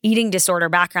eating disorder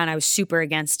background, I was super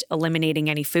against eliminating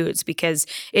any foods because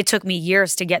it took me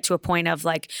years to get to a point of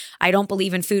like, I don't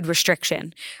believe in food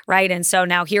restriction, right? And so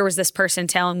now here was this person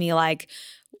telling me like,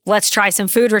 let's try some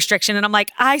food restriction. And I'm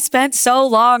like, I spent so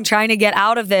long trying to get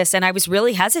out of this. And I was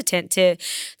really hesitant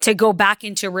to go back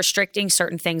into restricting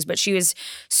certain things. But she was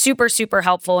super, super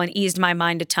helpful and eased my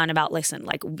mind a ton about, listen,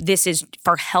 like this is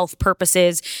for health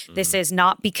purposes. This is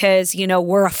not because,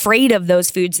 we're afraid of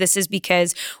those foods. This is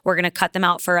because we're going to cut them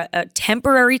out for a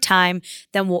temporary time.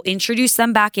 Then we'll introduce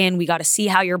them back in. We got to see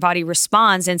how your body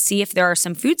responds and see if there are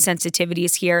some food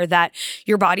sensitivities here that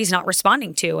your body's not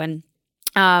responding to. And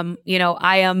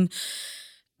I am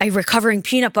a recovering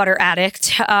peanut butter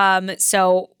addict.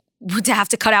 So to have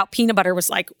to cut out peanut butter was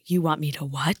like, you want me to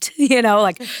what? You know,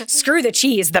 like screw the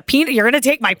cheese, the peanut, you're going to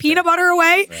take my peanut butter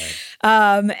away.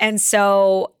 Right. And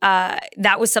so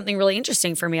that was something really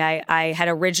interesting for me. I had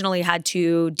originally had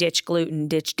to ditch gluten,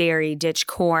 ditch dairy, ditch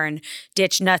corn,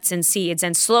 ditch nuts and seeds.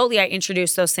 And slowly I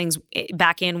introduced those things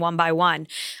back in one by one.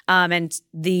 And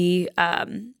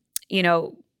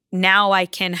now I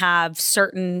can have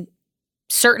certain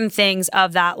things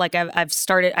of that. Like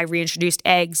I reintroduced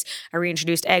eggs, I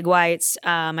reintroduced egg whites,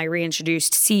 I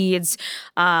reintroduced seeds.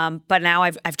 But now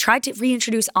I've tried to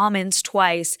reintroduce almonds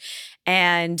twice,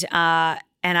 and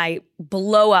I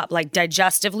blow up, like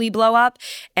digestively blow up.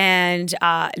 And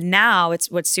now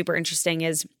what's super interesting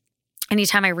is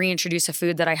anytime I reintroduce a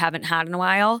food that I haven't had in a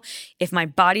while, if my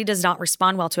body does not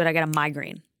respond well to it, I get a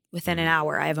migraine. Within an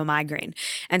hour, I have a migraine.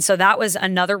 And so that was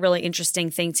another really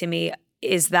interesting thing to me,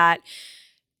 is that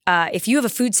if you have a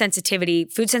food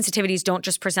sensitivities don't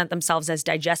just present themselves as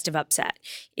digestive upset.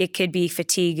 It could be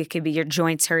fatigue. It could be your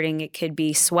joints hurting. It could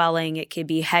be swelling. It could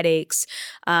be headaches,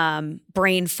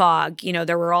 brain fog.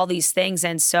 There were all these things.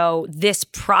 And so this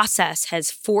process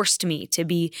has forced me to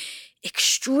be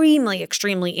extremely,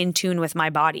 extremely in tune with my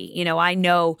body.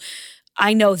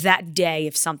 I know that day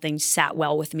if something sat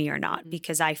well with me or not,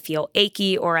 because I feel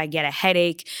achy or I get a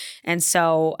headache. And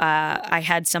so I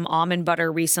had some almond butter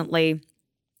recently.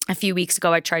 A few weeks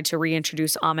ago, I tried to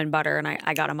reintroduce almond butter, and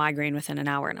I got a migraine within an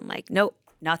hour. And I'm like, nope,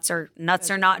 nuts are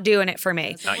not doing it for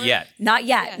me. Not yet.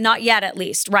 Not yet, at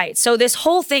least. Right. So this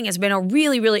whole thing has been a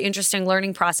really, really interesting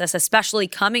learning process, especially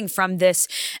coming from this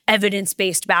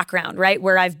evidence-based background, right?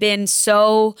 Where I've been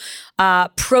so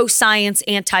pro-science,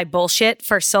 anti-bullshit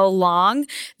for so long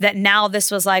that now this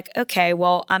was like, okay,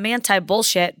 well, I'm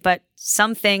anti-bullshit, but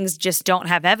some things just don't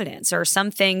have evidence, or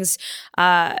some things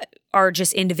are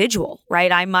just individual,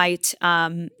 right?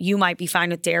 You might be fine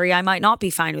with dairy. I might not be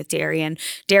fine with dairy, and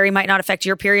dairy might not affect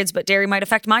your periods, but dairy might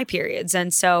affect my periods.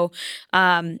 And so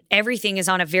everything is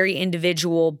on a very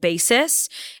individual basis.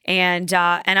 And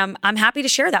I'm happy to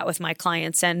share that with my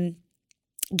clients, and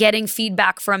getting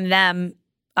feedback from them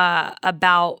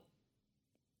about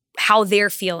how they're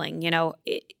feeling.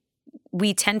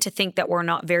 We tend to think that we're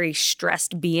not very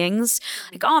stressed beings.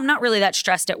 Like, oh, I'm not really that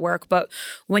stressed at work. But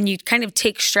when you kind of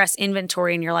take stress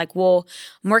inventory and you're like, well,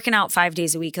 I'm working out 5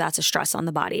 days a week, that's a stress on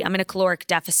the body. I'm in a caloric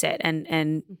deficit,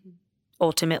 and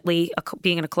ultimately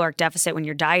being in a caloric deficit when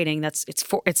you're dieting,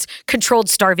 it's controlled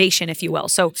starvation, if you will.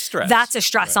 So that's a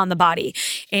stress on the body.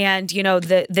 And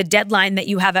the deadline that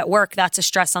you have at work, that's a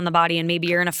stress on the body. And maybe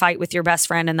you're in a fight with your best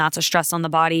friend, and that's a stress on the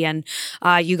body. And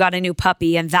you got a new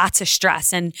puppy, and that's a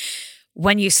stress. And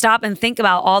when you stop and think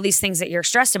about all these things that you're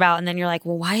stressed about, and then you're like,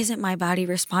 well, why isn't my body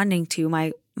responding to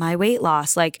my weight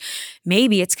loss? Like,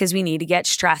 maybe it's because we need to get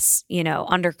stress,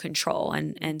 under control.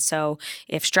 And so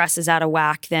if stress is out of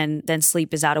whack, then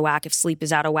sleep is out of whack. If sleep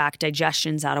is out of whack,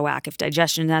 digestion's out of whack. If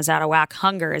digestion is out of whack,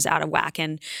 hunger is out of whack.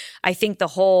 And I think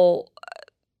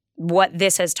what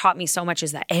this has taught me so much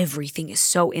is that everything is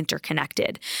so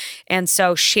interconnected. And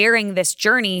so sharing this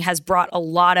journey has brought a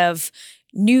lot of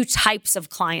new types of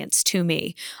clients to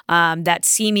me that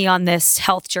see me on this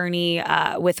health journey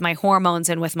with my hormones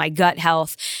and with my gut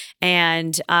health.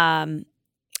 And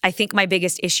I think my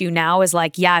biggest issue now is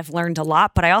like, yeah, I've learned a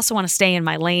lot, but I also want to stay in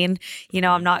my lane.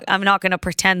 I'm not going to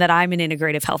pretend that I'm an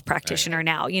integrative health practitioner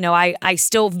now. I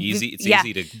still easy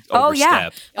to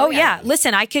overstep. Oh yeah.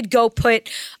 Listen, I could go put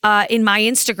in my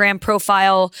Instagram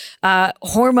profile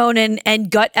hormone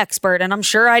and gut expert, and I'm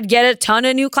sure I'd get a ton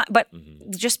of new clients. But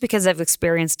just because I've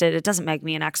experienced it, it doesn't make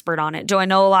me an expert on it. Do I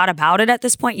know a lot about it at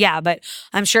this point? Yeah, but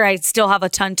I'm sure I still have a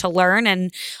ton to learn.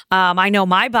 And I know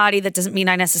my body. That doesn't mean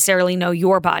I necessarily know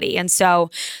your body. And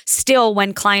so still,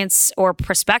 when clients or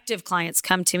prospective clients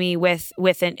come to me with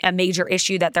a major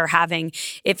issue that they're having,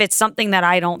 if it's something that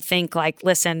I don't think like,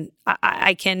 listen,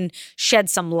 I can shed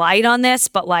some light on this,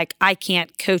 but like, I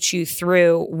can't coach you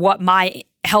through what my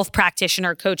health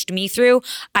practitioner coached me through,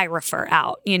 I refer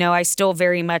out. I still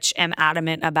very much am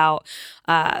adamant about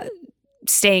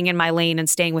staying in my lane and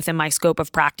staying within my scope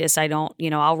of practice. I don't,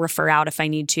 I'll refer out if I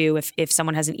need to. If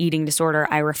someone has an eating disorder,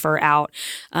 I refer out.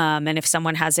 And if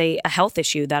someone has a health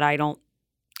issue that I don't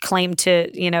claim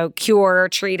to, cure or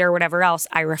treat or whatever else,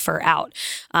 I refer out.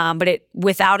 But it,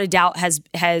 without a doubt,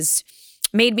 has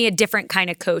made me a different kind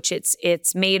of coach.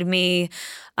 It's made me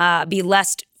be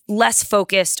less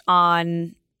focused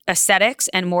on aesthetics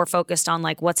and more focused on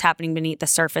like what's happening beneath the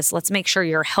surface. Let's make sure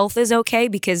your health is okay,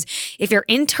 because if your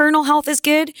internal health is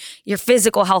good, your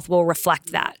physical health will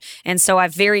reflect that. And so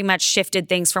I've very much shifted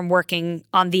things from working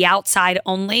on the outside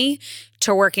only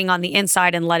to working on the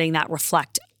inside and letting that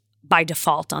reflect by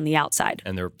default on the outside.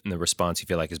 And the response you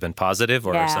feel like has been positive,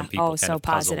 or are some people kind of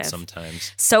puzzled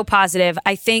sometimes? So positive.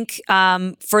 I think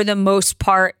for the most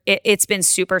part, it's been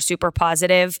super, super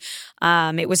positive.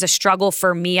 It was a struggle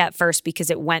for me at first because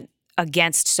it went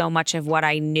against so much of what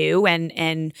I knew.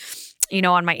 And you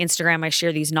know, on my Instagram, I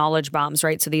share these knowledge bombs,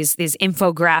 right? So these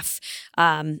infograph,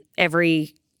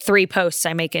 every 3 posts,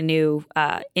 I make a new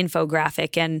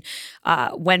infographic. And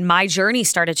when my journey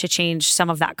started to change, some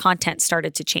of that content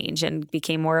started to change and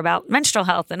became more about menstrual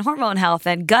health and hormone health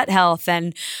and gut health.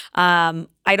 And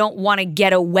I don't want to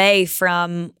get away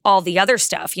from all the other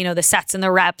stuff, you know, the sets and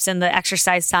the reps and the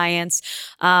exercise science.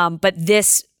 But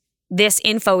this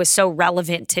info is so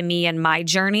relevant to me and my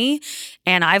journey.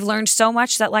 And I've learned so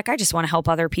much that like, I just want to help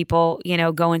other people, you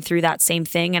know, going through that same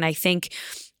thing. And I think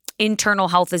internal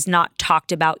health is not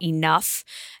talked about enough.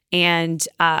 And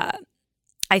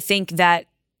I think that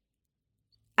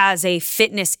as a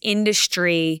fitness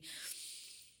industry,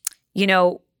 you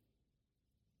know,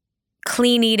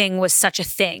 clean eating was such a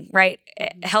thing, right?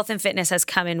 Health and fitness has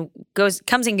comes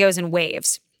and goes in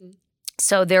waves.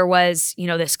 So there was, you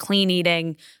know, this clean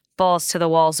eating, balls to the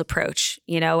walls approach,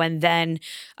 you know, and then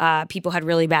people had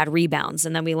really bad rebounds.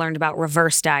 And then we learned about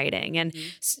reverse dieting. And,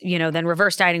 you know, then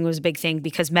reverse dieting was a big thing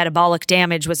because metabolic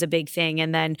damage was a big thing.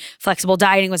 And then flexible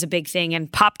dieting was a big thing.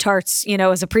 And Pop-Tarts, you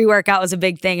know, as a pre-workout was a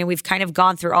big thing. And we've kind of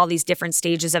gone through all these different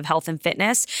stages of health and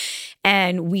fitness.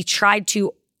 And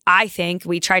I think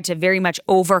we tried to very much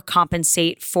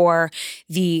overcompensate for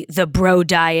the bro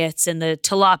diets and the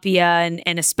tilapia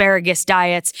and asparagus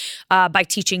diets by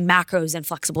teaching macros and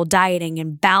flexible dieting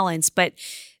and balance. But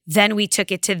then we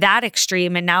took it to that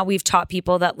extreme, and now we've taught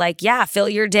people that like, yeah, fill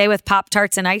your day with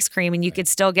Pop-Tarts and ice cream and you could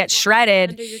still get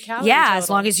shredded. Yeah, as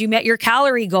long as you met your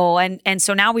calorie goal. And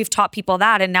so now we've taught people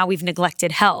that, and now we've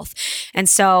neglected health. And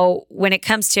so when it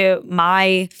comes to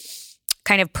my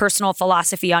kind of personal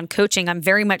philosophy on coaching, I'm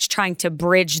very much trying to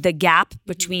bridge the gap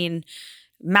between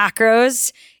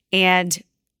macros and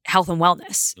health and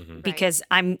wellness, because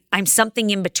I'm something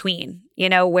in between, you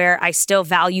know, where I still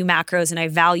value macros and I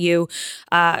value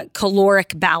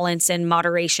caloric balance and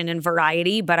moderation and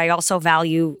variety, but I also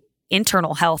value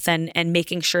internal health and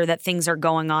making sure that things are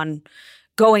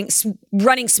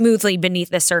running smoothly beneath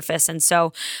the surface. And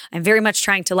so I'm very much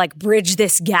trying to like bridge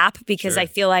this gap because I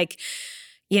feel like,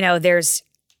 you know, there's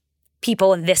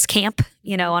people in this camp,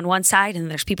 you know, on one side, and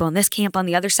there's people in this camp on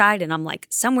the other side. And I'm like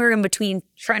somewhere in between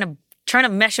trying to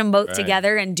mesh them both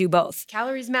together and do both.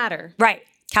 Calories matter. Right.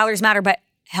 Calories matter, but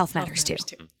health matters too.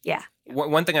 Yeah.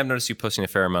 One thing I've noticed you posting a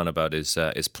fair amount about is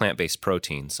plant-based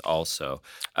proteins also.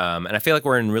 And I feel like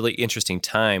we're in a really interesting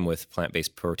time with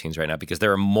plant-based proteins right now because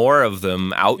there are more of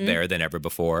them out there than ever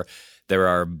before. There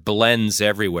are blends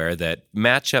everywhere that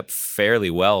match up fairly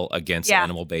well against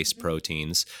animal-based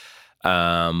proteins.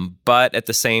 But at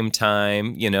the same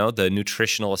time, you know, the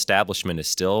nutritional establishment is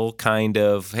still kind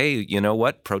of, hey, you know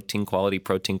what? Protein quality.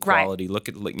 Look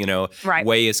at, you know,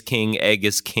 whey is king, egg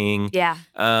is king. Yeah.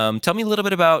 Tell me a little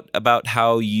bit about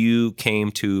how you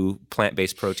came to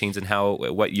plant-based proteins and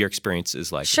what your experience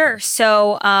is like. Sure.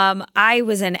 So I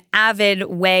was an avid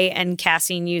whey and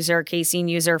casein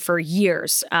user for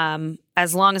years.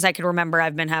 As long as I could remember,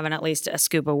 I've been having at least a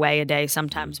scoop of whey a day,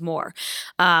 sometimes more.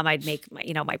 I'd make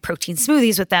my protein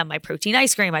smoothies with them, my protein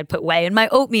ice cream. I'd put whey in my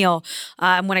oatmeal.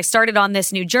 When I started on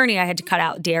this new journey, I had to cut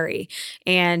out dairy,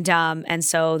 and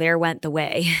so there went the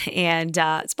whey. And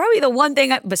it's probably the one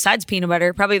thing besides peanut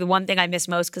butter, probably the one thing I miss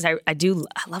most because I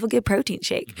love a good protein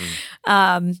shake.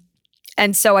 And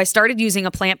so I started using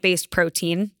a plant-based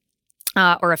protein.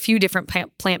 Or a few different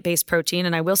plant-based protein.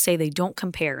 And I will say they don't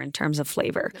compare in terms of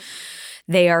flavor.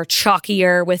 They are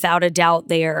chalkier without a doubt.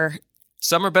 They are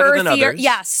some are better than others.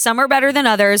 Yes, some are better than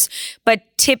others, but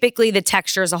typically the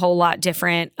texture is a whole lot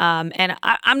different. And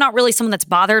I'm not really someone that's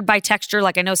bothered by texture.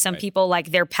 Like I know some people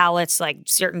like their palates, like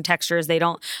certain textures,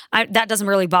 that doesn't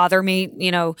really bother me.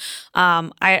 You know,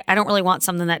 I don't really want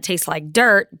something that tastes like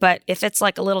dirt, but if it's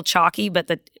like a little chalky, but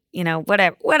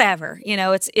whatever, you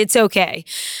know, it's okay.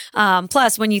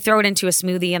 Plus when you throw it into a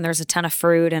smoothie and there's a ton of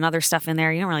fruit and other stuff in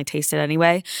there, you don't really taste it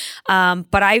anyway.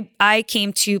 But I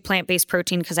came to plant-based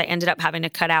protein because I ended up having to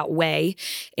cut out whey,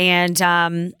 and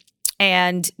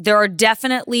there are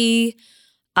definitely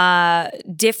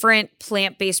different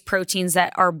plant-based proteins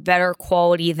that are better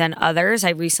quality than others. I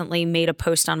recently made a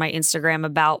post on my Instagram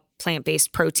about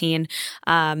plant-based protein.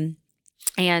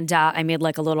 And I made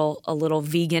like a little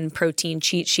vegan protein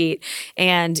cheat sheet.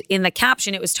 And in the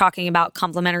caption, it was talking about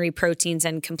complementary proteins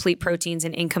and complete proteins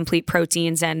and incomplete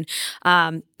proteins. And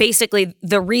basically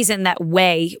the reason that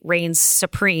whey reigns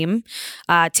supreme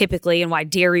typically, and why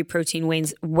dairy protein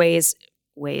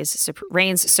reigns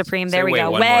supreme. There we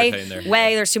go.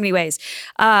 Whey. There's too many ways.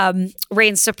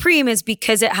 Reigns supreme is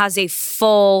because it has a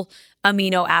full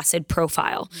amino acid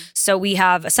profile. So we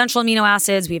have essential amino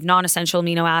acids, we have non-essential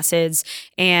amino acids,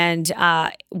 and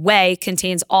whey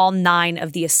contains all 9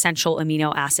 of the essential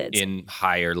amino acids. In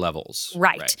higher levels.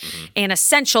 Right. Mm-hmm. And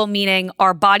essential meaning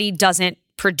our body doesn't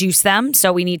produce them,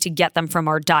 so we need to get them from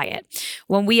our diet.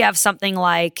 When we have something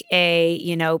like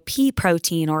a, pea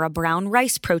protein or a brown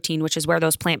rice protein, which is where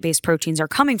those plant-based proteins are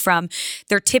coming from,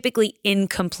 they're typically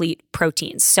incomplete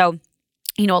proteins. So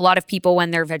a lot of people, when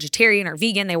they're vegetarian or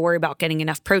vegan, they worry about getting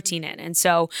enough protein in. And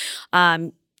so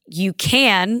you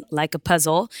can, like a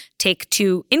puzzle, take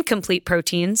 2 incomplete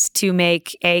proteins to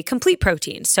make a complete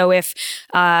protein. So if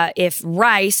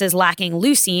rice is lacking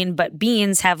leucine, but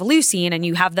beans have leucine, and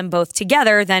you have them both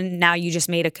together, then now you just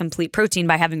made a complete protein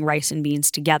by having rice and beans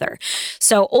together.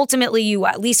 So ultimately, you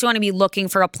at least want to be looking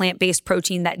for a plant-based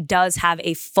protein that does have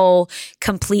a full,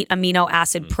 complete amino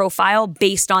acid profile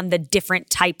based on the different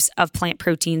types of plant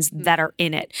proteins that are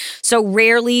in it. So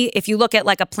rarely, if you look at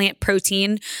like a plant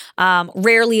protein,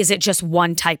 rarely is it just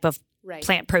one type of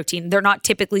plant protein. They're not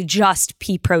typically just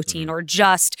pea protein or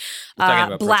just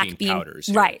black bean powders.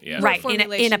 Right, yeah. right,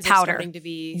 in a powder.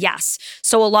 Be... Yes.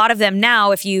 So a lot of them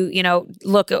now, if you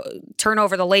turn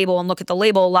over the label and look at the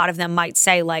label, a lot of them might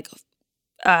say like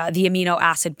the amino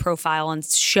acid profile and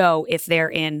show if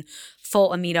they're in full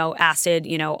amino acid,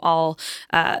 all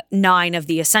 9 of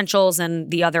the essentials and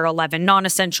the other 11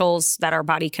 non-essentials that our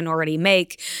body can already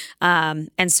make.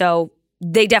 And so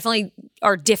they definitely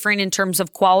are different in terms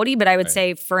of quality, but I would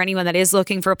say for anyone that is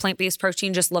looking for a plant-based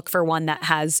protein, just look for one that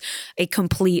has a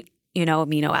complete,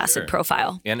 amino acid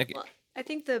profile. And I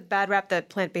think the bad rap that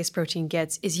plant-based protein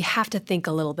gets is you have to think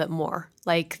a little bit more.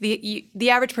 Like the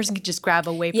average person can just grab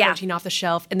a whey protein off the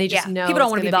shelf and they just know people don't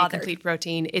want to be bothered. A complete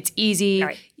protein. It's easy.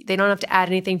 Right. They don't have to add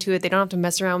anything to it. They don't have to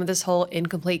mess around with this whole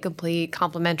incomplete, complete,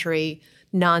 complementary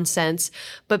nonsense.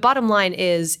 But bottom line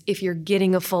is, if you're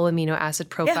getting a full amino acid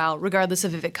profile, regardless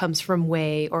of if it comes from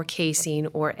whey or casein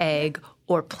or egg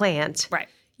or plant,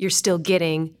 you're still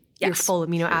getting your full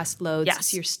amino acid loads.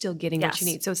 So you're still getting what you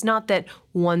need. So it's not that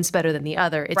one's better than the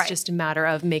other. It's just a matter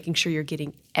of making sure you're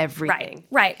getting everything.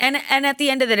 Right. And at the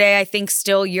end of the day, I think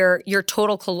still your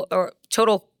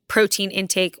total protein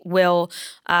intake will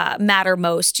matter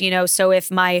most, So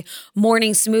if my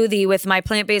morning smoothie with my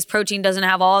plant-based protein doesn't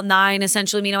have all 9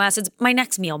 essential amino acids, my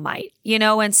next meal might,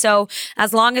 And so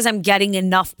as long as I'm getting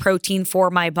enough protein for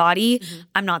my body,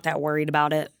 I'm not that worried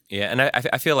about it. Yeah, and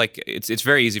I feel like it's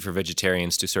very easy for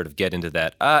vegetarians to sort of get into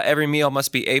that. Every meal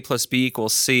must be A plus B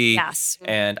equals C. Yes.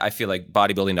 And I feel like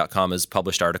bodybuilding.com has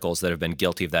published articles that have been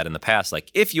guilty of that in the past. Like,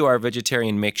 if you are a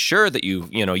vegetarian, make sure that you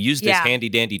use this handy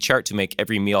dandy chart to make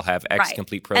every meal have X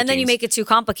complete proteins. And then you make it too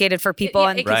complicated for people,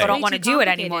 and people don't want to do it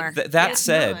anymore. That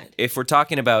said, if we're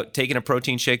talking about taking a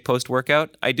protein shake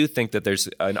post-workout, I do think that there's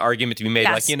an argument to be made.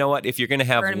 Like, you know what? If you're going to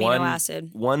have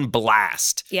one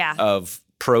blast of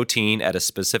protein at a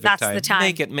specific That's the time.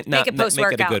 Make it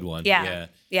post-workout. Make it a good one. Yeah.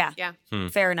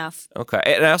 Fair enough. Okay.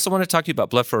 And I also want to talk to you about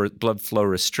blood flow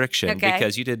restriction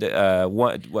because you did I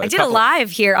did a live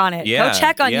here on it. Yeah, go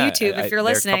check on YouTube if you're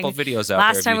listening. There are a couple videos out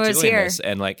Last there time I was here. This,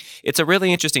 and it's a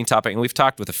really interesting topic, and we've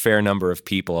talked with a fair number of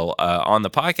people on the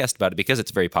podcast about it because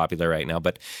it's very popular right now.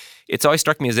 But it's always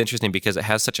struck me as interesting because it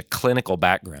has such a clinical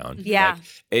background. Yeah.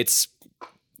 It's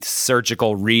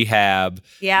surgical rehab,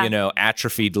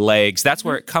 atrophied legs. That's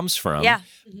where it comes from. Yeah.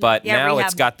 But now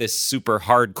it's got this super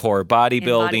hardcore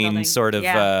bodybuilding sort of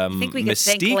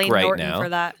mystique right Norton now. For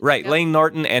that. Right. Yep. Lane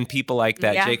Norton and people like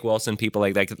that, Jake Wilson, people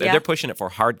like that, they're pushing it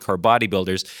for hardcore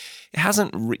bodybuilders. It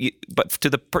hasn't, but to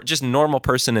the just normal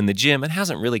person in the gym, it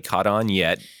hasn't really caught on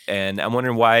yet. And I'm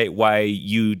wondering why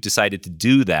you decided to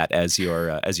do that as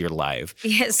your live.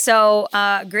 Yeah, so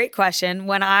great question.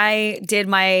 When I did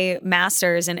my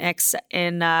master's in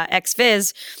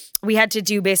ex-phys, we had to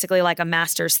do basically like a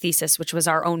master's thesis, which was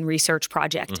our own research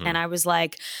project. And I was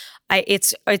like,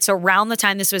 it's around the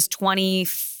time, this was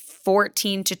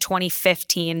 2014 to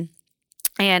 2015.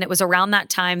 And it was around that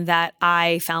time that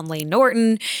I found Lane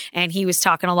Norton, and he was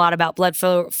talking a lot about blood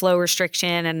flow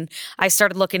restriction, and I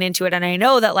started looking into it. And I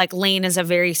know that Lane is a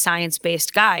very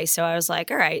science-based guy, so I was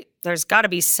like, all right, there's got to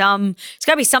be something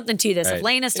to this. Right. If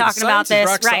Lane is talking about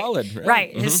this,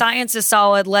 right. His science is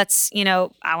solid. Let's,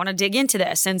 I want to dig into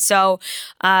this. And so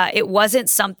it wasn't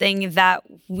something that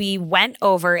we went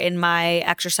over in my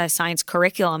exercise science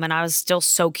curriculum, and I was still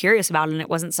so curious about it, and it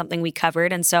wasn't something we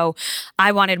covered. And so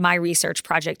I wanted my research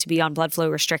project to be on blood flow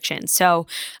restriction. So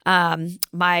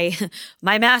my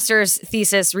master's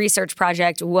thesis research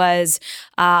project was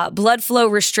blood flow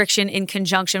restriction in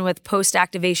conjunction with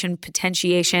post-activation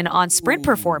potentiation on sprint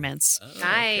performance.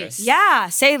 Nice. Yeah,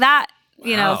 say that.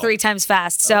 Wow. 3 times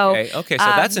fast. So okay. So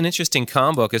that's an interesting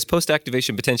combo because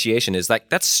post-activation potentiation is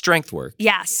that's strength work.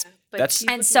 yes. That's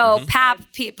And so PAP,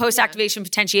 post-activation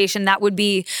potentiation, that would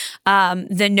be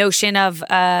the notion of,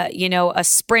 a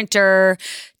sprinter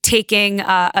taking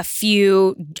a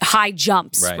few high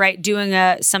jumps, right? Doing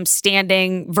some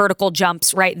standing vertical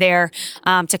jumps right there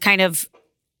to kind of,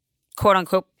 quote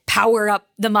unquote, power up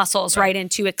the muscles, right?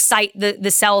 And to excite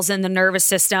the cells in the nervous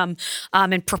system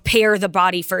and prepare the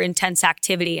body for intense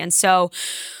activity. And so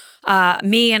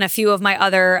me and a few of my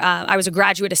other, I was a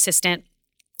graduate assistant.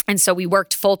 And so we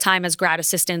worked full-time as grad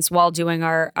assistants while doing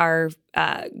our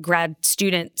grad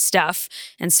student stuff.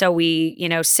 And so we,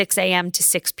 6 a.m. to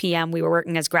 6 p.m. we were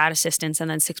working as grad assistants, and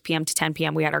then 6 p.m. to 10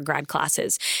 p.m. we had our grad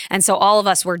classes. And so all of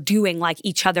us were doing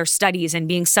each other's studies and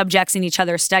being subjects in each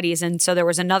other's studies. And so there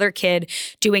was another kid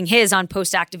doing his on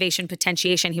post-activation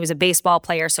potentiation. He was a baseball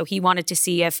player, so he wanted to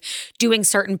see if doing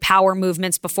certain power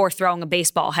movements before throwing a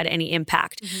baseball had any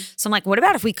impact. So I'm like, what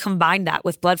about if we combine that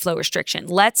with blood flow restriction?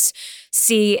 Let's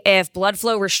see if blood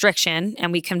flow restriction,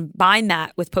 and we combine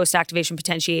that with post-activation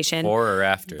potentiation. Before or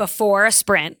after? Before a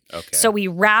sprint. Okay. So we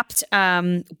wrapped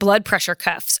blood pressure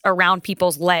cuffs around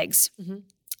people's legs,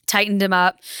 tightened them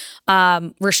up,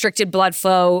 restricted blood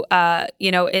flow, at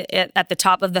the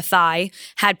top of the thigh,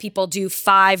 had people do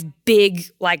 5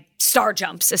 big, star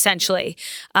jumps, essentially.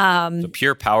 So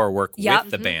pure power work with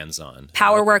the bands on.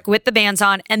 Power work with the bands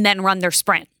on, and then run their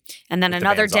sprint. And then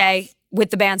another day with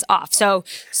the bands off. So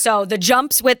the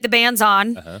jumps with the bands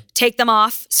on, take them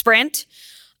off, sprint.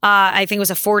 I think it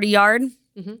was a 40-yard.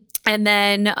 And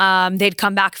then they'd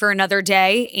come back for another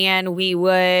day, and we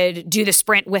would do the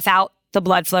sprint without the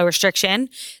blood flow restriction.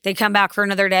 They'd come back for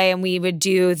another day, and we would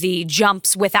do the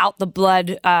jumps without the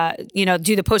blood,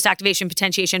 do the post-activation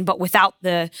potentiation, but without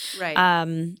the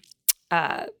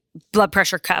blood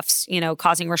pressure cuffs,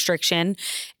 causing restriction.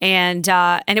 And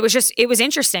it was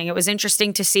interesting. It was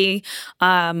interesting to see.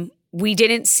 We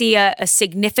didn't see a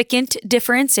significant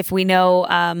difference. If we know,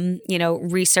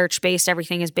 research-based,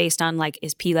 everything is based on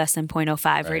is P less than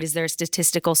 0.05, right? Is there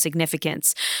statistical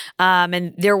significance?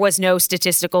 And there was no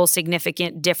statistical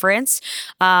significant difference.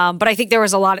 But I think there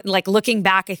was a lot, looking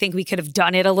back, I think we could have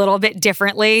done it a little bit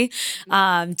differently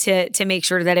to make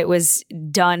sure that it was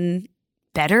done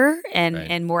better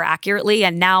and more accurately.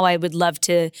 And now I would love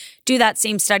to do that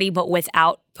same study, but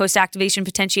without post-activation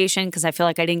potentiation, because I feel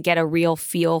like I didn't get a real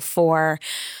feel for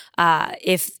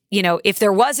if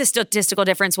there was a statistical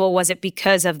difference, well, was it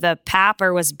because of the PAP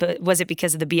or was it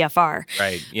because of the BFR?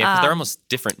 Right. Yeah, because they're almost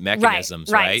different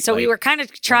mechanisms, right? So we were kind of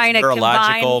trying to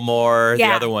neurological combine more. The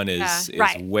other one is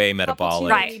way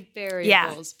metabolic. Right.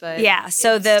 Variables, but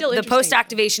so the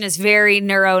post-activation is very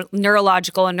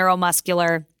neurological and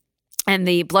neuromuscular. And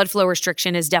the blood flow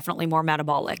restriction is definitely more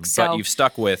metabolic. So, but you've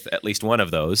stuck with at least one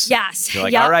of those. Yes.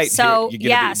 You're all right. So you're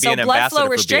gonna be an blood flow ambassador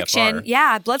restriction. for BFR.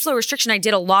 Yeah, blood flow restriction. I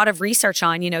did a lot of research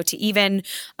on, to even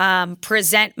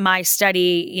present my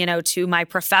study, to my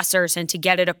professors and to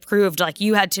get it approved.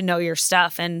 You had to know your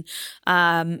stuff, and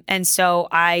so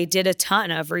I did a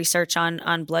ton of research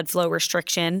on blood flow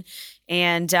restriction,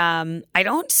 and I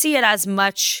don't see it as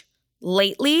much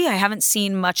lately. I haven't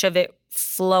seen much of it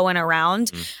flowing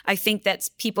around. I think that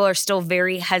people are still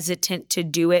very hesitant to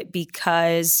do it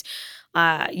because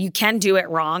you can do it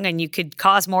wrong and you could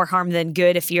cause more harm than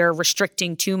good if you're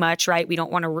restricting too much, right? We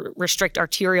don't want to restrict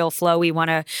arterial flow. We want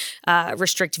to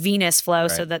restrict venous flow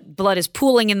so that blood is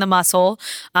pooling in the muscle,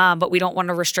 but we don't want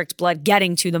to restrict blood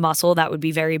getting to the muscle. That would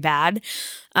be very bad.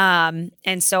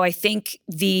 And so I think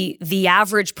the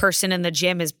average person in the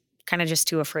gym is kind of just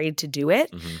too afraid to do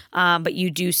it. But you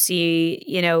do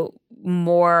see,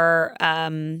 more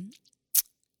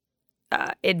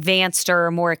advanced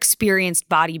or more experienced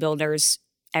bodybuilders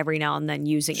every now and then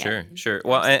using it. Sure.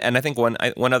 Well, and I think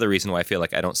one other reason why I feel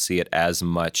like I don't see it as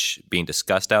much being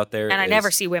discussed out there, and I never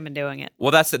see women doing it.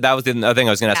 Well, that was the other thing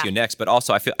I was going to ask you next. But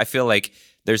also, I feel like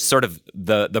there's sort of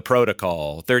the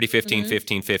protocol 30, 15,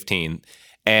 15, 15,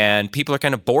 and people are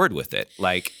kind of bored with it.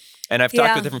 And I've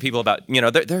talked with different people about,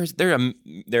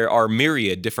 there are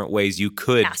myriad different ways you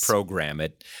could program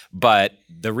it, but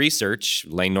the research,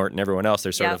 Lane Norton, everyone else,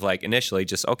 they're sort of initially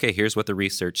just, okay, here's what the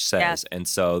research says. And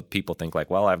so people think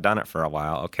well, I've done it for a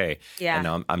while. Okay. And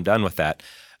now I'm done with that.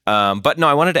 But no,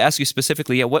 I wanted to ask you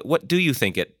specifically, what do you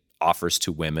think it offers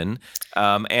to women,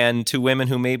 and to women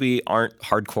who maybe aren't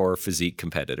hardcore physique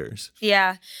competitors?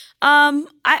 Yeah.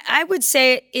 I would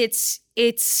say it's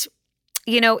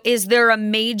is there a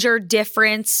major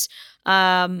difference?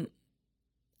 I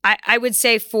would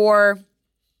say for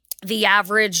the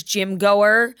average gym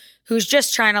goer who's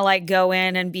just trying to like go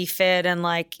in and be fit and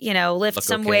like, lift look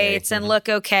some okay. weights and look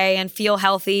okay and feel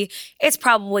healthy, it's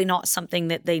probably not something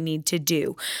that they need to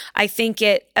do. I think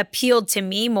it appealed to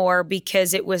me more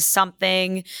because it was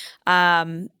something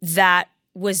that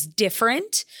was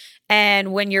different.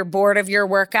 And when you're bored of your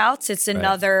workouts, it's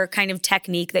another kind of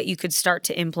technique that you could start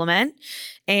to implement.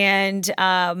 And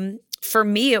for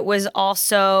me, it was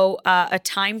also a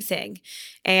time thing.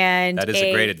 And that is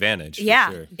a great advantage. Yeah.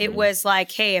 For sure. It was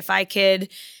like, hey, if I could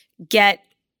get,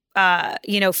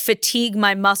 fatigue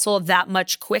my muscle that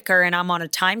much quicker and I'm on a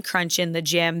time crunch in the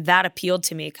gym, that appealed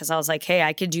to me because I was like, hey,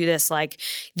 I could do this like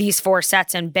these 4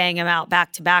 sets and bang them out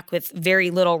back to back with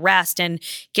very little rest and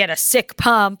get a sick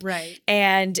pump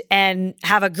and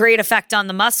have a great effect on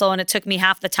the muscle. And it took me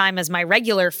half the time as my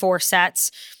regular 4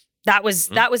 sets. That was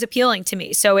appealing to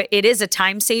me. So it is a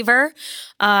time saver.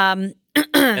 And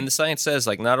the science says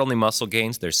like not only muscle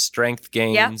gains, there's strength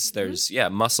gains, there's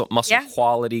muscle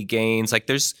quality gains. Like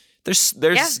there's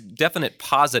definite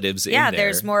positives in there. Yeah,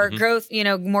 there's more growth,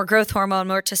 more growth hormone,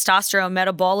 more testosterone.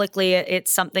 Metabolically,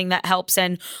 it's something that helps.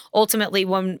 And ultimately,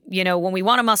 when we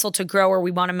want a muscle to grow or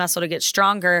we want a muscle to get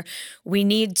stronger, we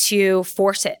need to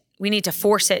force it. We need to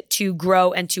force it to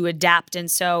grow and to adapt. And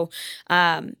so,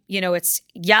 it's,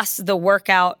 yes, the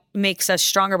workout makes us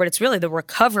stronger, but it's really the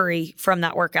recovery from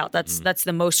that workout. That's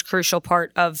the most crucial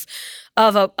part of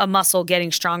a muscle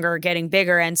getting stronger or getting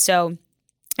bigger. And so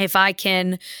if I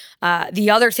can, the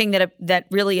other thing that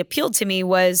really appealed to me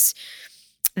was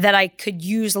that I could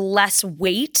use less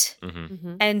weight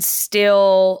and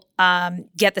still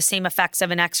get the same effects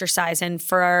of an exercise. And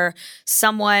for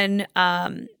someone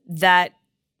that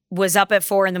was up at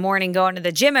 4 a.m. going to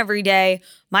the gym every day,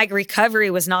 my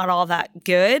recovery was not all that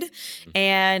good.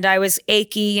 And I was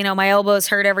achy, my elbows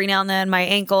hurt every now and then, my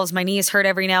ankles, my knees hurt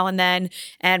every now and then.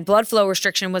 And blood flow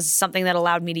restriction was something that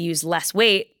allowed me to use less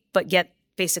weight, but get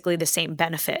basically the same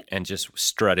benefit. And just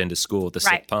strut into school with a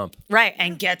sick pump. Right.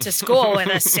 And get to school with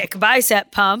a sick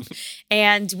bicep pump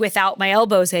and without my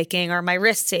elbows aching or my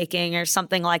wrists aching or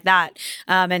something like that.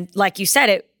 And like you said,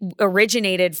 it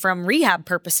originated from rehab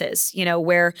purposes,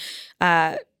 where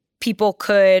people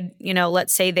could,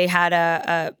 let's say they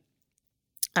had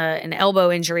an elbow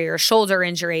injury or a shoulder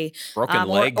injury, broken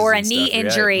legs or a knee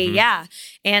injury. Yeah.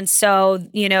 And so,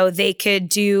 they could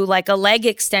do like a leg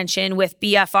extension with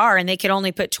BFR and they could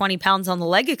only put 20 pounds on the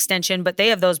leg extension, but they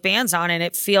have those bands on and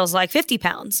it feels like 50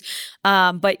 pounds.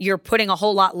 But you're putting a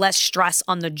whole lot less stress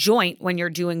on the joint when you're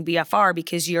doing BFR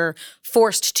because you're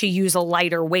forced to use a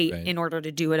lighter weight in order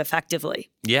to do it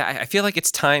effectively. Yeah, I feel like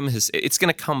it's going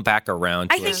to come back around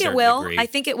to I think a certain it will. degree. I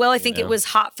think it will. I think it was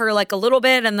hot for like a little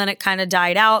bit and then it kind of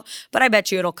died out, but I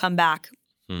bet you it'll come back.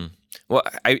 Well,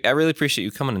 I really appreciate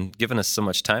you coming and giving us so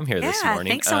much time here this morning.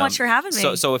 Thanks so much for having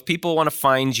me. So if people want to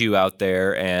find you out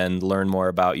there and learn more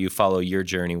about you, follow your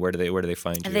journey, where do they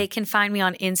find you? They can find me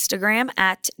on Instagram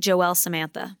at Joelle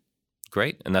Samantha.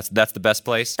 Great. And that's the best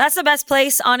place? That's the best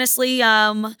place. Honestly, I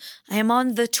am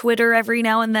on the Twitter every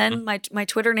now and then. My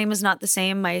Twitter name is not the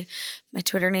same. My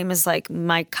Twitter name is like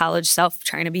my college self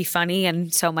trying to be funny.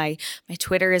 And so my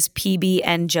Twitter is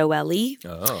PBN Joelle.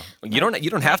 Oh, you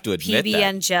don't have to admit that.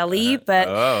 PBN Jelly, but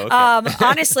okay.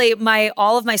 Honestly,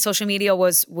 all of my social media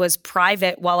was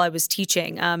private while I was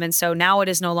teaching. And so now it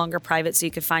is no longer private, so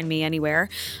you could find me anywhere.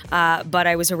 But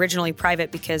I was originally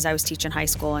private because I was teaching high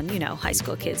school and, high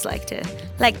school kids like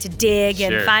to dig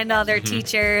and find all their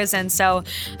teachers. And so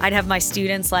I'd have my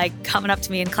students like coming up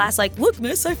to me in class like, look,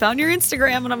 miss, I found your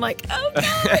Instagram. And I'm like, oh,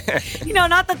 God.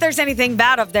 Not that there's anything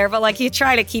bad up there, but like you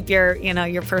try to keep your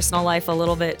personal life a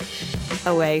little bit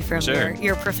away from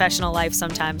your professional life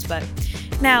sometimes. But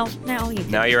now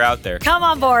you're out there. Come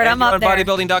on board. And I'm up on there.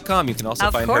 bodybuilding.com. You can also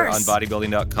find her on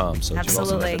bodybuilding.com. So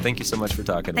absolutely. Joelle Samantha, thank you so much for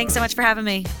talking. Thanks so much for having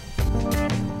me.